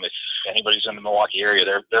 If anybody's in the Milwaukee area,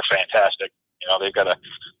 they're fantastic. They've got a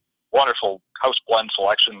wonderful house blend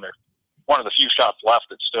selection. They're one of the few shops left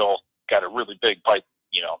that's still got a really big pipe,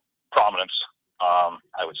 prominence.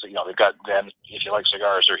 I would say, they've got, then if you like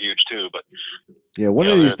cigars, they're huge too. But Yeah, one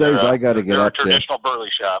of these days I got to get up they're a there. traditional burley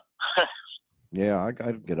shop. Yeah, I got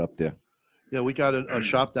to get up there. Yeah, we got a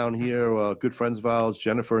shop down here. Good friends of ours,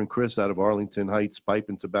 Jennifer and Chris, out of Arlington Heights Pipe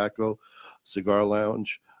and Tobacco Cigar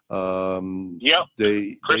Lounge. Yep.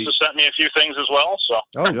 Chris has sent me a few things as well. So.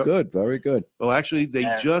 Oh, Yep. Good, very good. Well, actually, they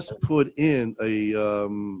just put in a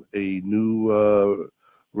new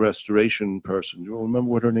restoration person. You remember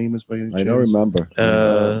what her name is by any chance? I don't remember.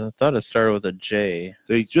 I thought it started with a J.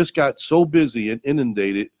 They just got so busy and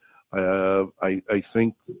inundated. I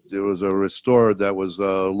think there was a restorer that was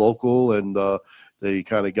local, and they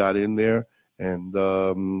kind of got in there. And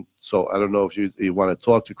so I don't know if you want to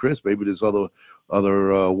talk to Chris. Maybe there's other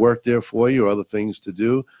work there for you or other things to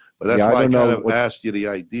do. But that's why I kind of asked you the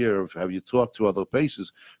idea of, have you talked to other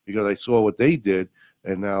places? Because I saw what they did,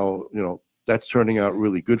 and now, that's turning out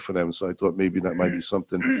really good for them. So I thought maybe that might be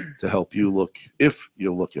something to help you look, if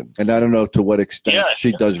you're looking. And I don't know to what extent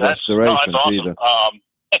she does restorations either.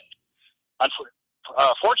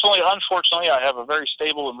 Unfortunately, I have a very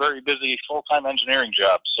stable and very busy full-time engineering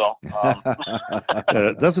job. So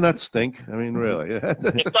doesn't that stink? I mean, really? It does.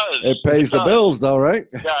 It pays the bills, though, right?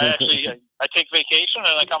 Yeah, I take vacation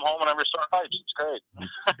and I come home and I restore pipes. It's great.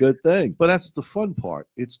 It's a good thing. But that's the fun part.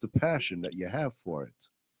 It's the passion that you have for it.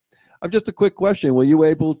 Just a quick question. Were you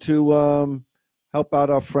able to help out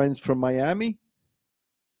our friends from Miami?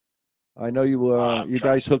 I know you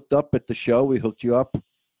guys hooked up at the show. We hooked you up. I'm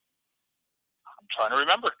trying to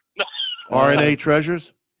remember. RNA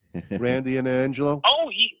Treasures, Randy and Angelo. Oh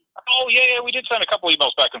yeah. We did send a couple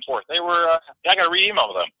emails back and forth. They were. I got to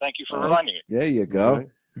re-email them. Thank you for reminding me. There you go. Right.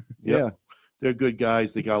 Yeah. They're good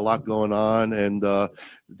guys. They got a lot going on, and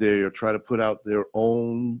they're trying to put out their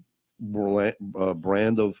own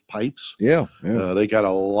brand of pipes. Yeah. They got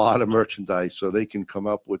a lot of merchandise, so they can come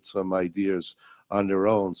up with some ideas on their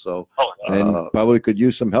own. So and probably could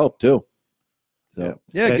use some help too. So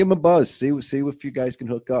give them a buzz. See if you guys can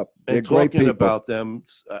hook up. They're and great talking people. about them,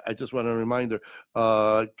 I just want a reminder.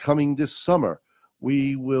 Coming this summer,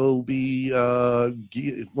 we will be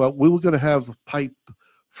we were going to have a pipe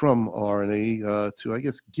from RNA to, I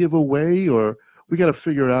guess, give away, or we got to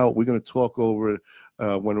figure it out. We're going to talk over it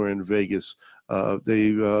when we're in Vegas.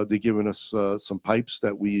 They're giving us some pipes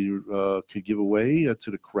that we could give away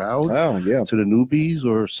to the crowd, to the newbies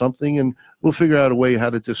or something, and we'll figure out a way how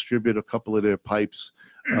to distribute a couple of their pipes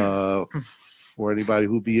for anybody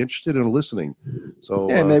who'd be interested in listening. So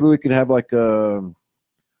maybe we can have like a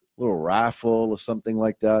little raffle or something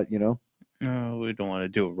like that, No, we don't want to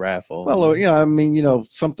do a raffle. Well, I mean,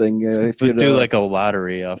 something. If you do like a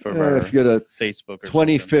lottery off of our if you're the Facebook or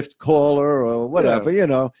 25th caller or whatever,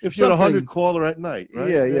 if you're a 100 caller at night, right?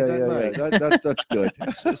 Yeah. That's good.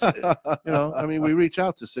 I mean, we reach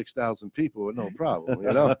out to 6,000 people with no problem.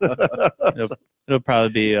 It'll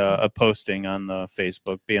probably be a posting on the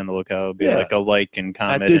Facebook. Be on the lookout. It'll be like a like and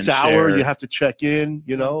comment. At this and hour, share. you have to check in.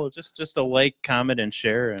 Just a like, comment, and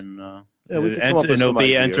share, and we can come up with it'll some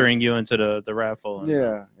be ideas. entering you into the raffle.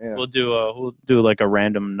 And, We'll We'll do like a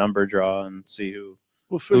random number draw and see who.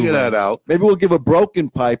 We'll figure that out. Maybe we'll give a broken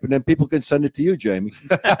pipe, and then people can send it to you, Jamie.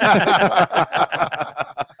 That's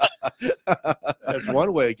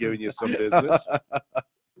one way of giving you some business.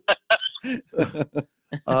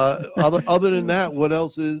 Other than that, what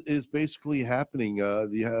else is basically happening?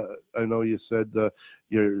 I know you said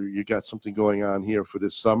you got something going on here for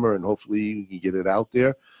this summer, and hopefully you can get it out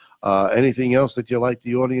there. Anything else that you'd like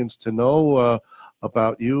the audience to know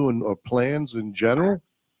about you or plans in general?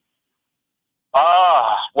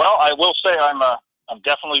 Well, I will say I'm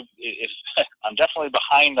definitely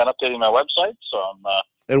behind on updating my website. So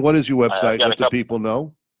And what is your website? Let the people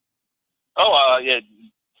know.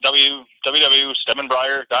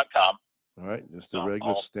 www.stemandbriar.com. All right, just the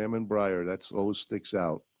regular Stem and Briar. That's always sticks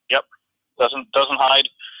out. Yep, doesn't hide.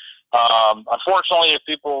 Unfortunately, if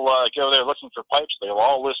people go there looking for pipes, they'll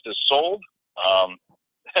all list as sold.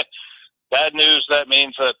 Bad news. That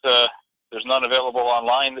means that there's none available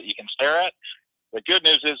online that you can stare at. The good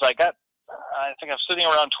news is I think I'm sitting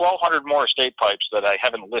around 1,200 more estate pipes that I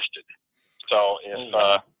haven't listed. So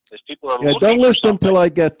if people are looking, don't list them till I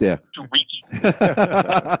get there. To reach.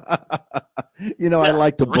 I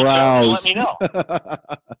like to browse. Let me know.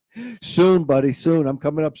 Soon, buddy. Soon. I'm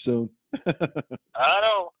coming up soon. I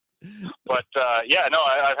know. But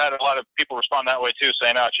I've had a lot of people respond that way too,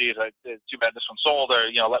 saying, "Oh, geez, it's too bad this one's sold,"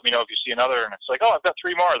 or let me know if you see another. And it's like, "Oh, I've got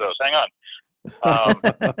 3 more of those. Hang on."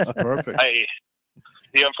 Perfect.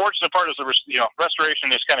 The unfortunate part is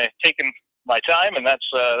restoration is kind of taking my time, and that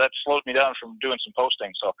slows me down from doing some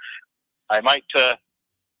posting. So I might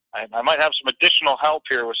I might have some additional help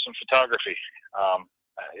here with some photography.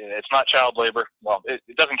 It's not child labor. Well, it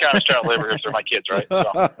doesn't count as child labor if they're my kids, right?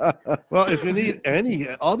 So. Well, if you need any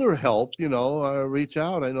other help, reach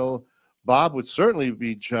out. I know Bob would certainly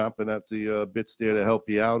be chomping at the bits there to help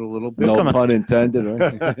you out a little bit. No pun intended.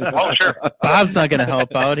 Right? Oh, sure. Bob's not going to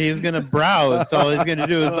help out. He's going to browse. So all he's going to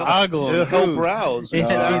do is ogle. He'll and help food. browse. Yeah,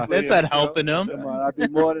 Exactly. that's not helping him. Come on, I'd be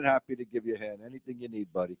more than happy to give you a hand. Anything you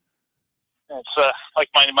need, buddy. It's like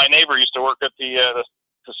my neighbor used to work at the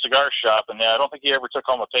cigar shop, and I don't think he ever took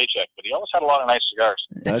home a paycheck, but he always had a lot of nice cigars.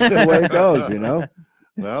 That's the way it goes, you know.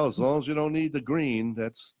 Well, as long as you don't need the green,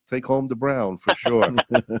 that's take home the brown for sure.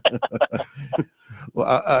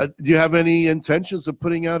 Well, do you have any intentions of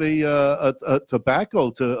putting out a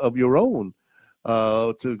tobacco of your own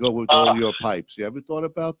to go with all your pipes? You ever thought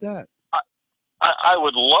about that? I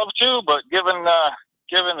would love to, but given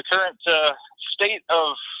the current state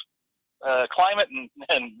of climate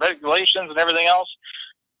and regulations and everything else,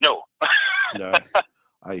 no. No,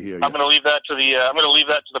 I hear you. I'm going to leave that to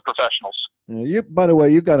the professionals. You, by the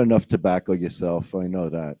way, you got enough tobacco yourself. I know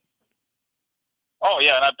that. Oh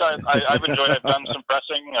yeah, and I've enjoyed. I've done some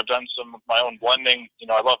pressing. I've done some of my own blending.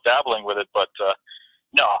 I love dabbling with it, but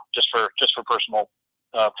no, just for personal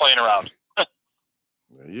playing around.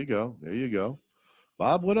 There you go.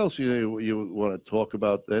 Bob, what else you want to talk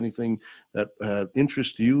about? Anything that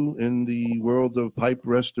interests you in the world of pipe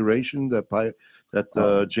restoration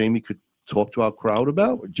that Jamie could talk to our crowd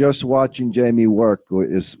about? Just watching Jamie work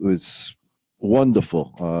was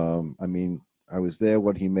wonderful. I mean, I was there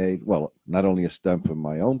when he made, well, not only a stem for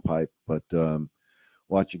my own pipe, but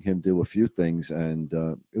watching him do a few things, and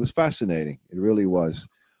it was fascinating. It really was.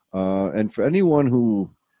 And for anyone who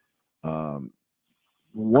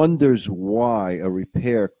wonders why a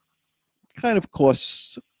repair kind of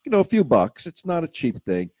costs, a few bucks, it's not a cheap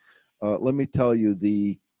thing. Let me tell you,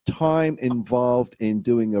 the time involved in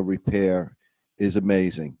doing a repair is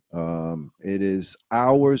amazing. It is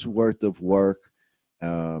hours worth of work.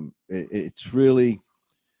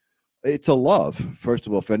 It's a love, first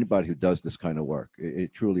of all, for anybody who does this kind of work.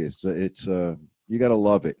 It truly is. You got to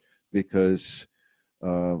love it, because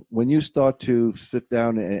when you start to sit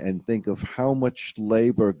down and think of how much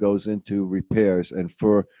labor goes into repairs, and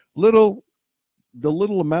for the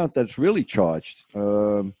little amount that's really charged,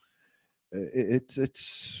 we're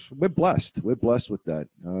blessed. We're blessed with that.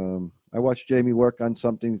 I watched Jamie work on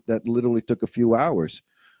something that literally took a few hours.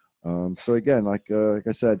 So again, like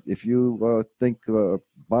I said, if you think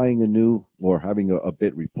buying a new or having a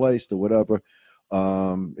bit replaced or whatever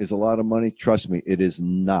is a lot of money, trust me, it is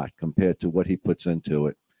not compared to what he puts into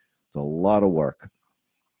it. It's a lot of work.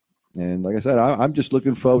 And like I said, I'm just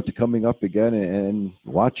looking forward to coming up again and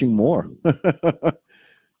watching more. Love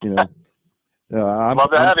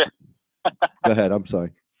to have you. Go ahead. I'm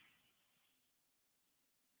sorry.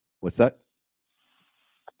 What's that?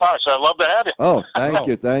 Oh, so I'd love to have you. Oh,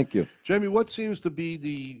 thank you. Jamie, what seems to be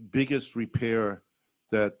the biggest repair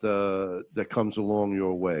that comes along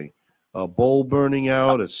your way? A bowl burning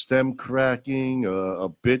out, a stem cracking, a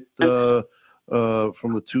bit from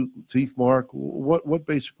the teeth mark? What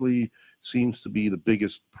basically seems to be the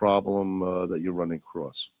biggest problem that you're running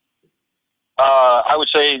across? I would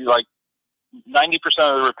say like 90%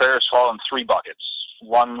 of the repairs fall in three buckets.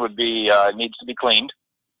 One would be needs to be cleaned,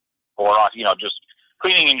 or just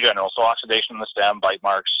cleaning in general. So oxidation in the stem, bite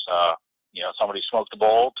marks. Somebody smoked a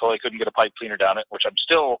bowl till they couldn't get a pipe cleaner down it, which I'm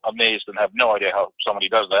still amazed and have no idea how somebody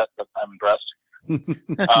does that, but I'm impressed. And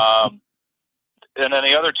then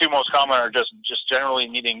the other two most common are just generally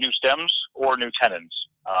needing new stems or new tenons.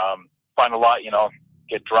 Find a lot,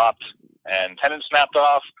 get dropped and tenons snapped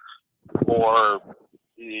off, or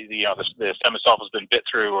the stem itself has been bit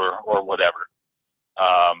through or whatever.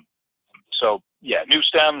 So yeah, new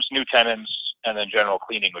stems, new tenons, and then general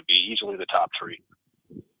cleaning would be easily the top three.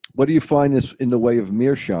 What do you find is in the way of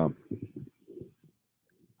meerschaum?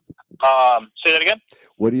 Say that again?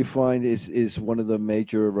 What do you find is one of the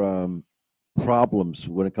major problems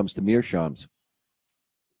when it comes to meerschaums?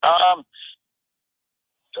 I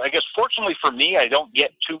guess fortunately for me, I don't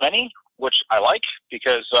get too many, which I like,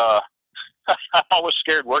 because I'm always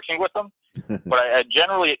scared working with them. But I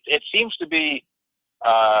generally, it seems to be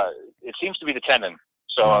the tenon.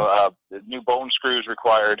 So the new bone screws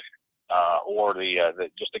required, or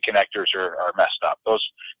just the connectors are messed up.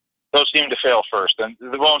 Those seem to fail first, and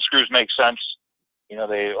the bone screws make sense.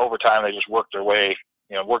 They over time they just work their way,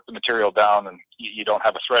 work the material down, and you don't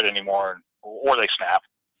have a thread anymore, or they snap.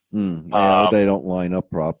 They don't line up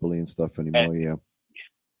properly and stuff anymore.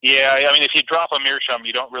 Yeah, I mean, if you drop a meerschaum,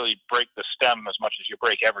 you don't really break the stem as much as you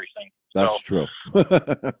break everything. That's true.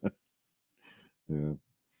 Yeah.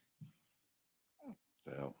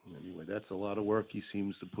 that's a lot of work he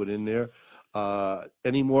seems to put in there.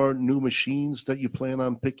 Any more new machines that you plan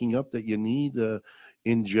on picking up that you need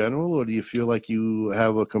in general, or do you feel like you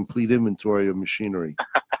have a complete inventory of machinery?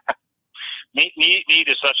 Need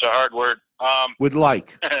is such a hard word. Would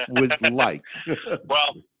like. Well,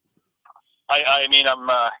 I mean, I'm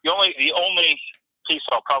the only piece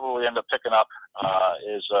I'll probably end up picking up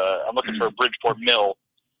is I'm looking for a Bridgeport mill.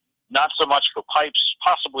 Not so much for pipes,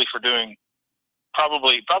 possibly for doing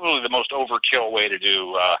probably the most overkill way to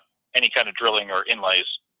do any kind of drilling or inlays.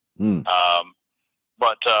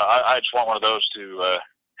 But I just want one of those to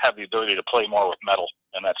have the ability to play more with metal,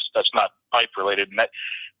 and that's not pipe related. And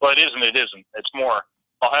well, it isn't. It's more.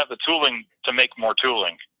 I'll have the tooling to make more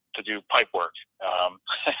tooling to do pipe work.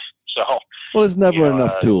 So. Well, there's never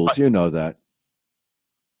enough tools. You know that.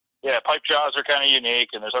 Yeah, pipe jaws are kind of unique,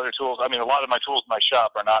 and there's other tools. I mean, a lot of my tools in my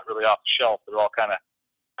shop are not really off the shelf. They're all kind of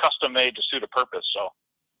custom made to suit a purpose. So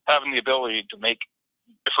having the ability to make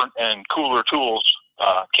different and cooler tools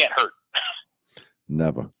can't hurt.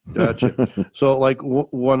 Never. Gotcha. So, like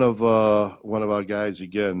one of our guys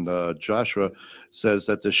again, Joshua, says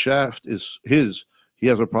that the shaft is his. He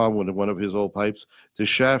has a problem with one of his old pipes. The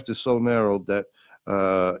shaft is so narrow that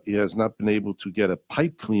he has not been able to get a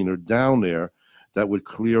pipe cleaner down there that would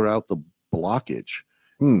clear out the blockage.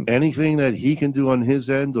 Anything that he can do on his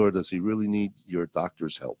end, or does he really need your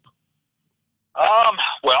doctor's help?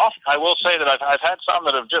 Well, I will say that I've had some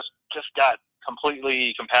that have just got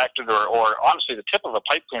completely compacted, or honestly, the tip of a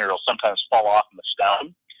pipe cleaner will sometimes fall off in the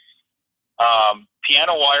stem.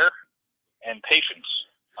 Piano wire and patience.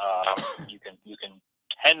 You can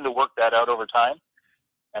tend to work that out over time,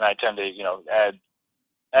 and I tend to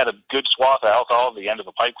add a good swath of alcohol at the end of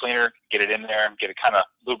a pipe cleaner, get it in there, and get it kind of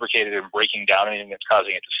lubricated and breaking down anything that's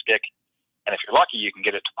causing it to stick. And if you're lucky, you can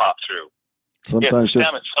get it to pop through. Sometimes if the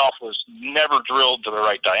stem itself was never drilled to the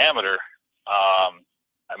right diameter, I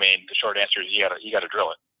mean, the short answer is you got to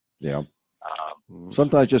drill it. Yeah.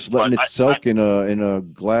 Sometimes just letting it soak in a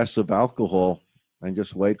glass of alcohol and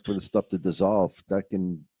just wait for the stuff to dissolve. That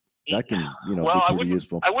can be pretty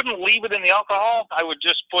useful. I wouldn't leave it in the alcohol. I would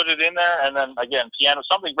just put it in there, and then again, piano,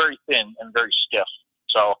 something very thin and very stiff.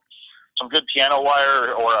 So some good piano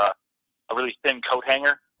wire or a really thin coat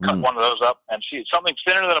hanger. Cut one of those up and see something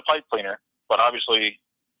thinner than a pipe cleaner, but obviously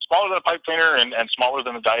smaller than a pipe cleaner and smaller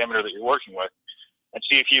than the diameter that you're working with, and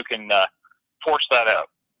see if you can force that out.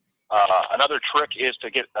 Another trick is to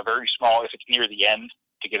get a very small, if it's near the end,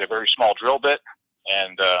 to get a very small drill bit.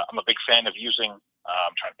 And I'm a big fan of using.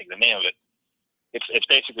 I'm trying to think of the name of it. It's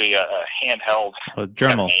basically a handheld.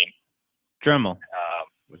 Dremel. Dremel.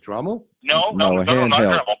 A Dremel? No, not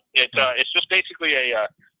Dremel. It's just basically a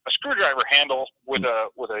screwdriver handle with a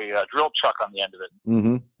drill chuck on the end of it.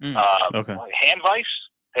 Okay. Hand vise.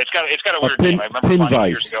 It's got a weird pin, name. I remember pin finding it vise.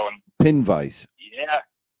 years ago. Pin vise. Yeah,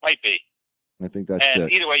 might be. I think that's and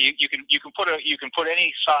it. Either way, you can put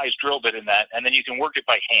any size drill bit in that, and then you can work it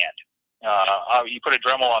by hand. You put a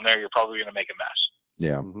Dremel on there, you're probably going to make a mess.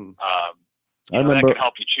 Yeah. I remember that can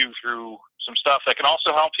help you chew through some stuff. That can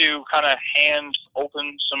also help you kind of hand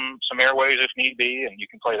open some airways if need be, and you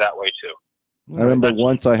can play that way too. I remember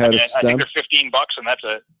once I had a stem. I think they're $15, and that's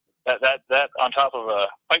that on top of a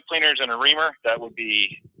pipe cleaners and a reamer. That would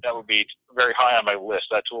be very high on my list.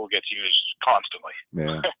 That tool gets used constantly.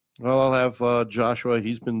 Yeah. Well, I'll have Joshua.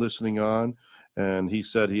 He's been listening on, and he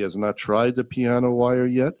said he has not tried the piano wire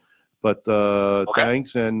yet, but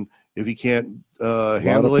thanks. And if he can't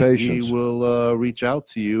handle it, he will reach out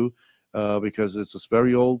to you because it's this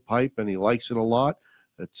very old pipe, and he likes it a lot.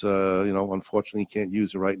 It's unfortunately he can't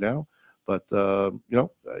use it right now, but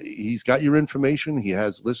he's got your information. He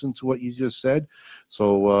has listened to what you just said,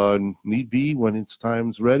 so need be when it's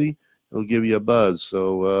time's ready, he'll give you a buzz.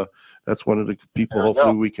 So that's one of the people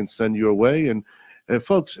hopefully we can send your way. And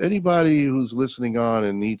folks, anybody who's listening on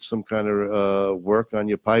and needs some kind of work on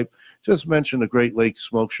your pipe, just mention the Great Lakes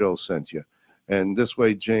Smoke Show sent you. And this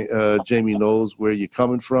way, Jamie knows where you're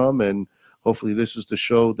coming from. And hopefully this is the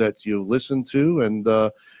show that you listen to. And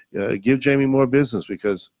give Jamie more business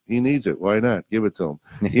because he needs it. Why not? Give it to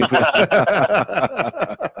him.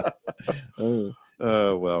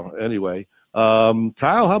 Well, anyway.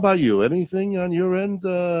 Kyle, how about you? Anything on your end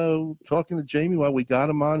talking to Jamie while we got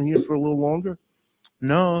him on here for a little longer?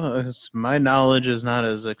 No, my knowledge is not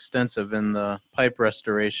as extensive in the pipe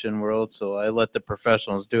restoration world, so I let the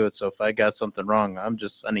professionals do it. So if I got something wrong, I'm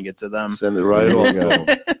just sending it to them. Send it right off.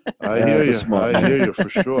 I hear you. I hear you for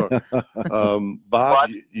sure. Bob,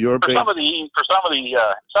 you're for some of the easy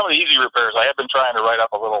repairs, I have been trying to write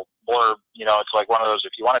up a little blurb. It's like one of those.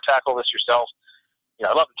 If you want to tackle this yourself,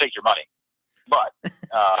 I'd love to take your money, but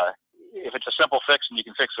if it's a simple fix and you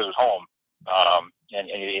can fix it at home,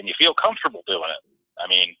 and you feel comfortable doing it, I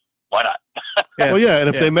mean, why not? Well, yeah, and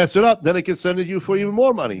if they mess it up, then it can send it you for even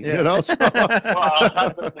more money. You know. So. Well,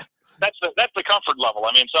 that's the comfort level.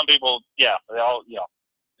 I mean, some people, they all,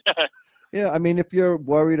 Yeah, I mean, if you're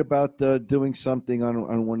worried about doing something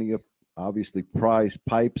on one of your obviously prized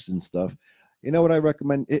pipes and stuff, you know what I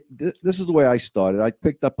recommend? This is the way I started. I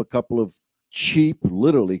picked up a couple of cheap,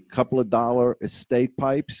 literally couple of dollar estate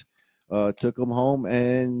pipes, took them home,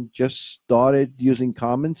 and just started using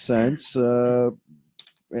common sense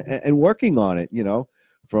and working on it. You know,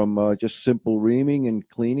 from just simple reaming and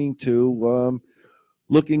cleaning to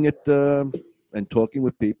looking at and talking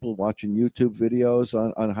with people, watching YouTube videos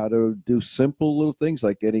on how to do simple little things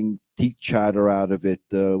like getting teeth chatter out of it,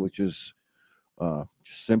 which is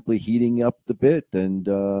just simply heating up the bit, and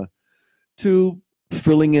to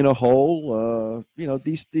filling in a hole. You know,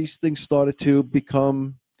 these things started to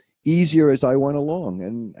become easier as I went along,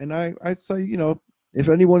 and I say, you know, if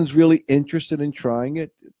anyone's really interested in trying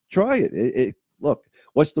it, try it. Look,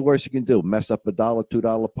 what's the worst you can do? Mess up a $1,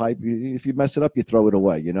 $2 pipe. If you mess it up, you throw it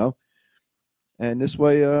away, you know? And this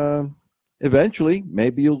way, eventually,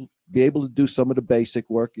 maybe you'll be able to do some of the basic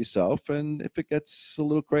work yourself. And if it gets a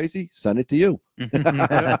little crazy, send it to you. There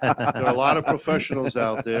are a lot of professionals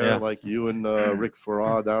out there, like you and Rick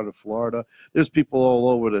Farrar down in Florida. There's people all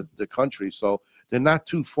over the country, so they're not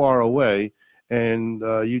too far away. And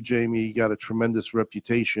you, Jamie, got a tremendous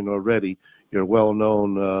reputation already. You're well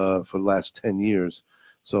known for the last 10 years.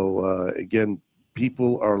 So, again,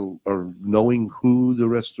 people are knowing who the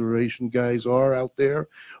restoration guys are out there,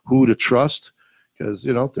 who to trust. Because,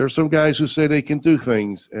 you know, there's some guys who say they can do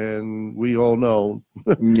things, and we all know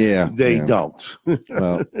they don't.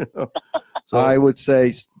 Well, so, I would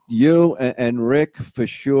say you and Rick for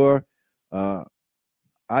sure.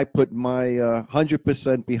 I put my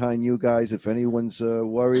 100% behind you guys. If anyone's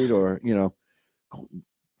worried or, you know,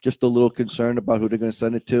 just a little concerned about who they're going to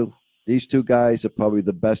send it to, these two guys are probably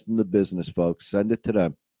the best in the business, folks. Send it to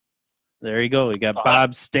them. There you go. We got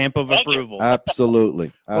Bob's stamp of approval.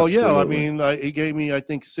 Absolutely. Well, yeah, I mean, he gave me, I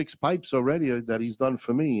think, 6 pipes already that he's done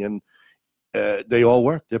for me, and they all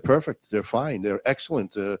work. They're perfect. They're fine. They're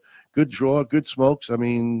excellent. Good draw, good smokes. I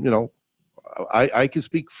mean, you know, I can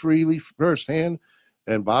speak freely firsthand,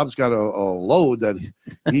 and Bob's got a load that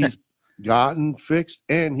he's gotten fixed,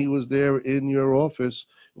 and he was there in your office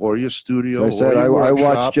or your studio. As I said, I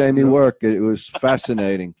watched Jamie work. It was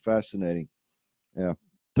fascinating. Fascinating. Yeah.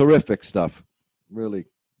 Terrific stuff. Really.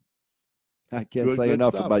 I can't say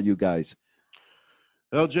enough about you guys.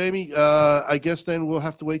 Well, Jamie, I guess then we'll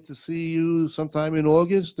have to wait to see you sometime in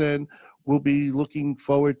August, and we'll be looking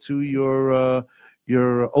forward to your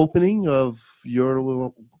opening of your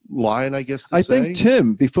little line, I guess. I think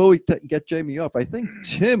Tim, before we get Jamie off, I think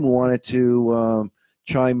Tim wanted to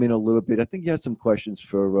chime in a little bit. I think he has some questions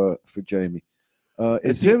for Jamie.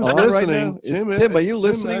 Is Tim's listening? Right now? Tim, are you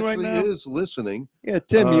listening right now? He is listening. Yeah,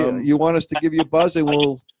 Tim, you want us to give you a buzz, and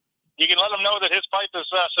we'll. You can let him know that his pipe is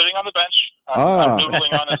sitting on the bench. I'm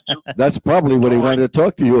noodling on his tube. That's probably what he wanted to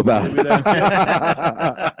talk to you about.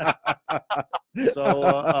 So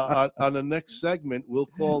on the next segment, we'll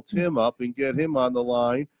call Tim up and get him on the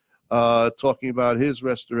line, talking about his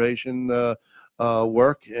restoration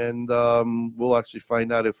work, and we'll actually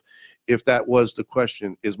find out if that was the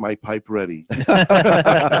question. Is my pipe ready?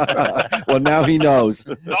 Well, now he knows.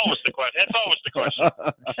 It's always the question. It's always the question.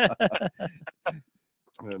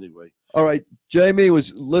 Anyway. All right, Jamie, it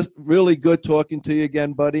was really good talking to you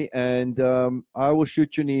again, buddy. And I will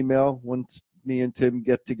shoot you an email once me and Tim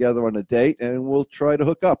get together on a date, and we'll try to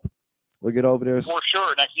hook up. We'll get over there. For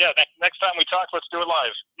sure. Next time we talk, let's do it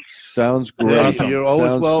live. Sounds great. Yeah, you're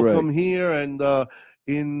always welcome here. And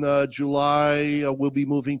in July, we'll be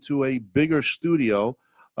moving to a bigger studio.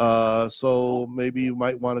 So maybe you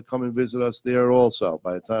might want to come and visit us there also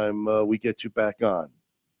by the time we get you back on.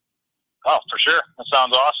 Oh, for sure. That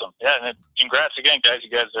sounds awesome. Yeah, and congrats again, guys.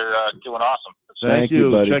 You guys are doing awesome. Thank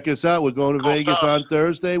you. Buddy. Check us out. We're going to Cool Vegas stuff. on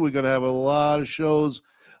Thursday. We're going to have a lot of shows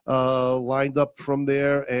lined up from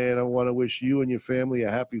there, and I want to wish you and your family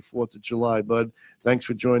a happy 4th of July, bud. Thanks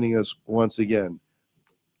for joining us once again.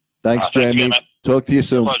 Thanks, Thank you, Jamie. man. Talk to you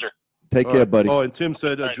soon. Pleasure. Take care, buddy. Oh, and Tim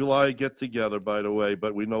said All right. July get together, by the way,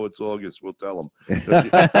 but we know it's August. We'll tell him.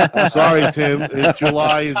 Sorry, Tim.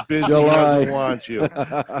 July is busy. July. He doesn't want you.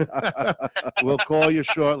 We'll call you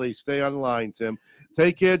shortly. Stay on the line, Tim.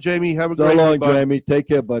 Take care, Jamie. Have a So great long, week, bud. Jamie. Take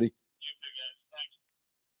care, buddy.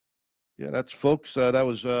 Yeah, that's folks. That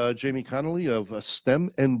was Jamie Connolly of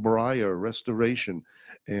Stem and Briar Restoration,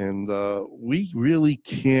 and we really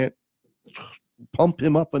can't pump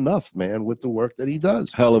him up enough, man, with the work that he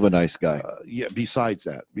does. Hell of a nice guy. Yeah, besides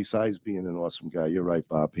being an awesome guy, you're right,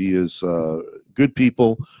 Bob. He is good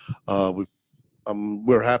people.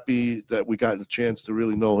 We're happy that we got a chance to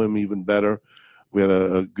really know him even better. We had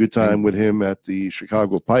a good time with him at the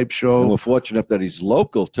Chicago Pipe Show. And we're fortunate that he's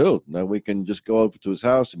local, too. Now we can just go over to his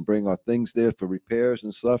house and bring our things there for repairs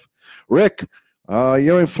and stuff. Rick,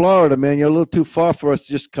 you're in Florida, man. You're a little too far for us to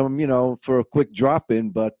just come, for a quick drop-in,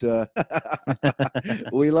 but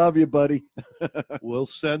we love you, buddy. We'll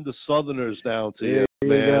send the Southerners down to you, There you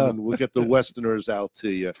man, go. and we'll get the Westerners out to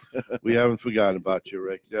you. We haven't forgotten about you,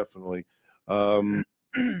 Rick, definitely.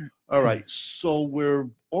 All right, so we're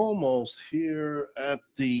almost here at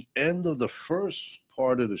the end of the first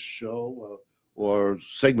part of the show, or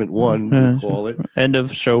segment one, we call it. End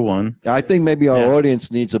of show 1. I think maybe our Yeah. audience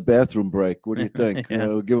needs a bathroom break. What do you think? Yeah.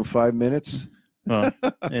 We'll give them 5 minutes. Well,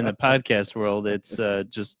 in the podcast world, it's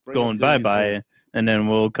just Bring going it to these bye-bye, and then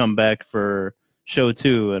we'll come back for show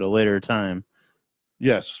 2 at a later time.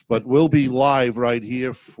 Yes, but we'll be live right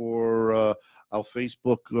here for our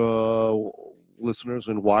Facebook listeners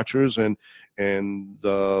and watchers, and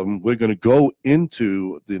we're going to go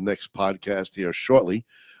into the next podcast here shortly.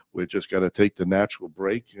 We're just going to take the natural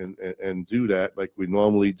break and do that like we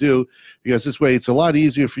normally do, because this way it's a lot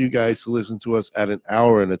easier for you guys to listen to us at an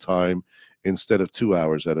hour at a time instead of 2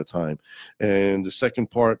 hours at a time. And the second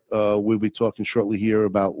part, we'll be talking shortly here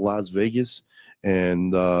about Las Vegas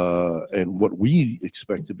and what we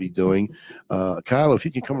expect to be doing. Kyle, if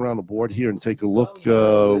you can come around the board here and take a look,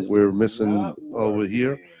 we're missing over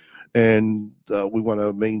here. And we want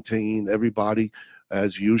to maintain everybody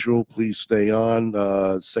as usual. Please stay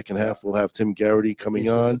on. Second half, we'll have Tim Garrity coming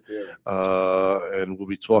on, and we'll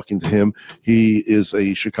be talking to him. He is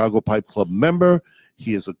a Chicago Pipe Club member.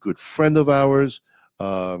 He is a good friend of ours.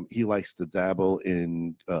 He likes to dabble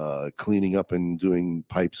in cleaning up and doing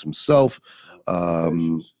pipes himself.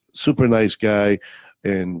 Super nice guy,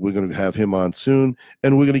 and we're going to have him on soon.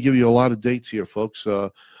 And we're going to give you a lot of dates here, folks.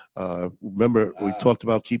 Remember, we talked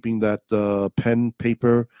about keeping that pen,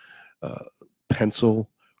 paper, pencil,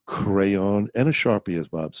 crayon, and a Sharpie, as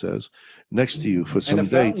Bob says, next to you for some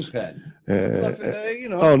dates. Pen.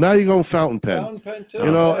 Oh, now you're going fountain pen. Fountain pen too.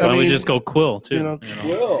 You know, Why don't we mean, just go quill, too? you know,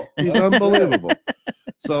 Will. He's unbelievable.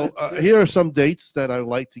 So here are some dates that I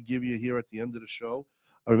like to give you here at the end of the show.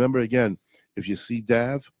 Remember, again, if you see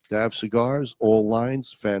Dav Cigars, all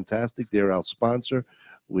lines, fantastic. They're our sponsor.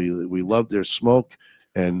 We love their smoke,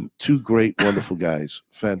 and two great, wonderful guys.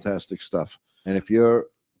 Fantastic stuff. And if your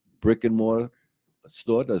brick and mortar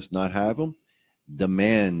store does not have them,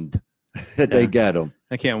 demand that they get them.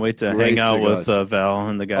 I can't wait to Great hang out cigars. with Val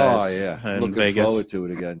and the guys Oh yeah, in looking Vegas. forward to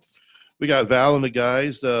it again. We got Val and the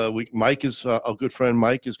guys. Mike is our good friend.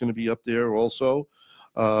 Mike is going to be up there also.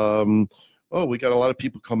 We got a lot of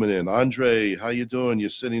people coming in. Andre, how you doing?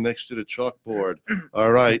 You're sitting next to the chalkboard.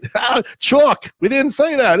 All right. Chalk. We didn't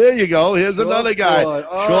say that. There you go. Here's another guy.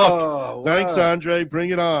 Oh, Thanks, wow. Andre.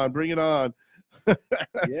 Bring it on. Bring it on.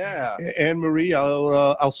 Yeah. Anne Marie,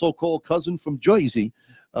 our so-called cousin from Jersey.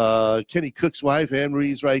 Kenny Cook's wife, Anne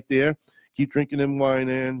Marie's right there. Keep drinking them wine,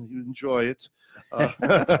 Anne. You enjoy it.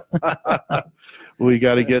 We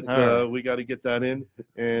got to get that in,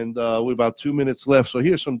 and we're about 2 minutes left. So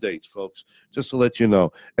here's some dates, folks, just to let you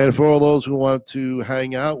know. And for all those who want to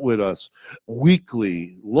hang out with us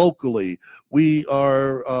weekly, locally, we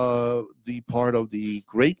are the part of the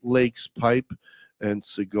Great Lakes Pipe and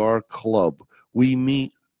Cigar Club. We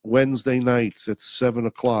meet Wednesday nights at 7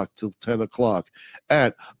 o'clock till 10 o'clock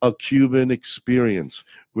at A Cuban Experience,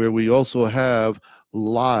 where we also have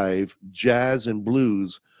live jazz and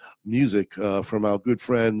blues music from our good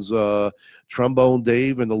friends Trombone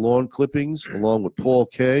Dave and the Lawn Clippings, along with Paul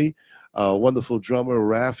Kay, wonderful drummer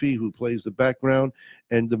Rafi, who plays the background.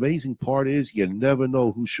 And the amazing part is you never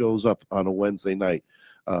know who shows up on a Wednesday night.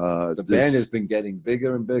 The band has been getting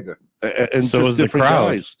bigger and bigger. And So just is the different crowd.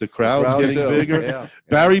 guys. The crowd's Crowd getting too. bigger. Yeah.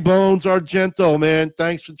 Barry Bones Argento, man,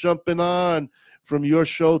 thanks for jumping on from your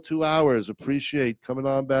show 2 hours. Appreciate coming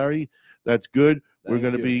on, Barry. That's good. We're Thank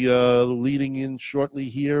going to you. be leading in shortly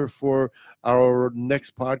here for our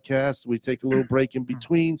next podcast. We take a little break in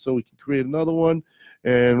between so we can create another one,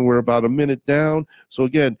 and we're about a minute down. So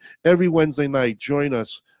again, every Wednesday night, join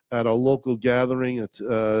us at our local gathering at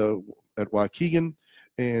Waukegan.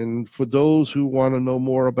 And for those who want to know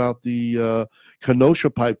more about the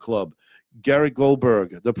Kenosha Pipe Club, Garrett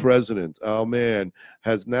Goldberg, the president, our man,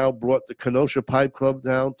 has now brought the Kenosha Pipe Club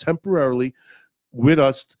down temporarily with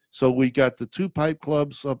us So we got the 2 pipe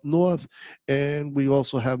clubs up north, and we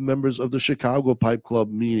also have members of the Chicago Pipe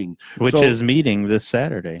Club meeting. Which So- is meeting this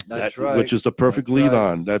Saturday. That's That- right. Which is the perfect That's lead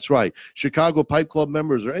right. on. That's right. Chicago Pipe Club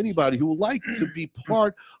members or anybody who would like to be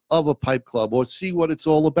part of a pipe club or see what it's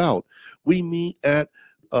all about. We meet at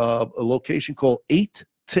a location called 8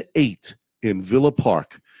 to 8 in Villa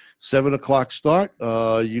Park. 7 o'clock start.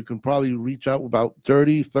 You can probably reach out about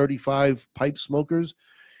 30, 35 pipe smokers.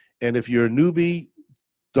 And if you're a newbie,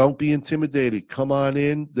 don't be intimidated. Come on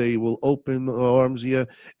in. They will open arms you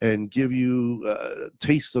and give you a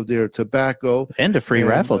taste of their tobacco. And a free and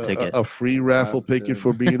raffle ticket. A free raffle ticket Dude.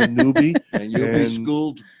 for being a newbie. And you'll be And-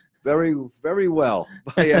 schooled very, very well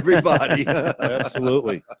by everybody.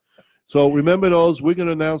 Absolutely. So remember those. We're going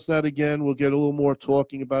to announce that again. We'll get a little more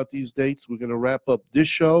talking about these dates. We're going to wrap up this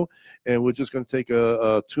show, and we're just going to take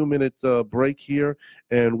a 2-minute break here,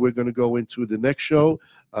 and we're going to go into the next show.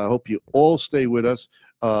 I hope you all stay with us.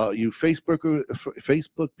 You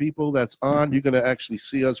Facebook people that's on, you're going to actually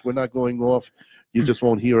see us. We're not going off. You just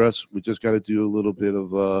won't hear us. We just got to do a little bit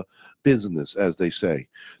of business, as they say.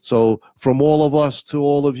 So from all of us to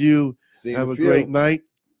all of you, See you have in a few. great night.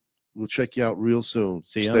 We'll check you out real soon.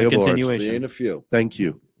 See you Stay on the aboard. continuation. See you in a few. Thank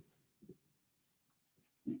you.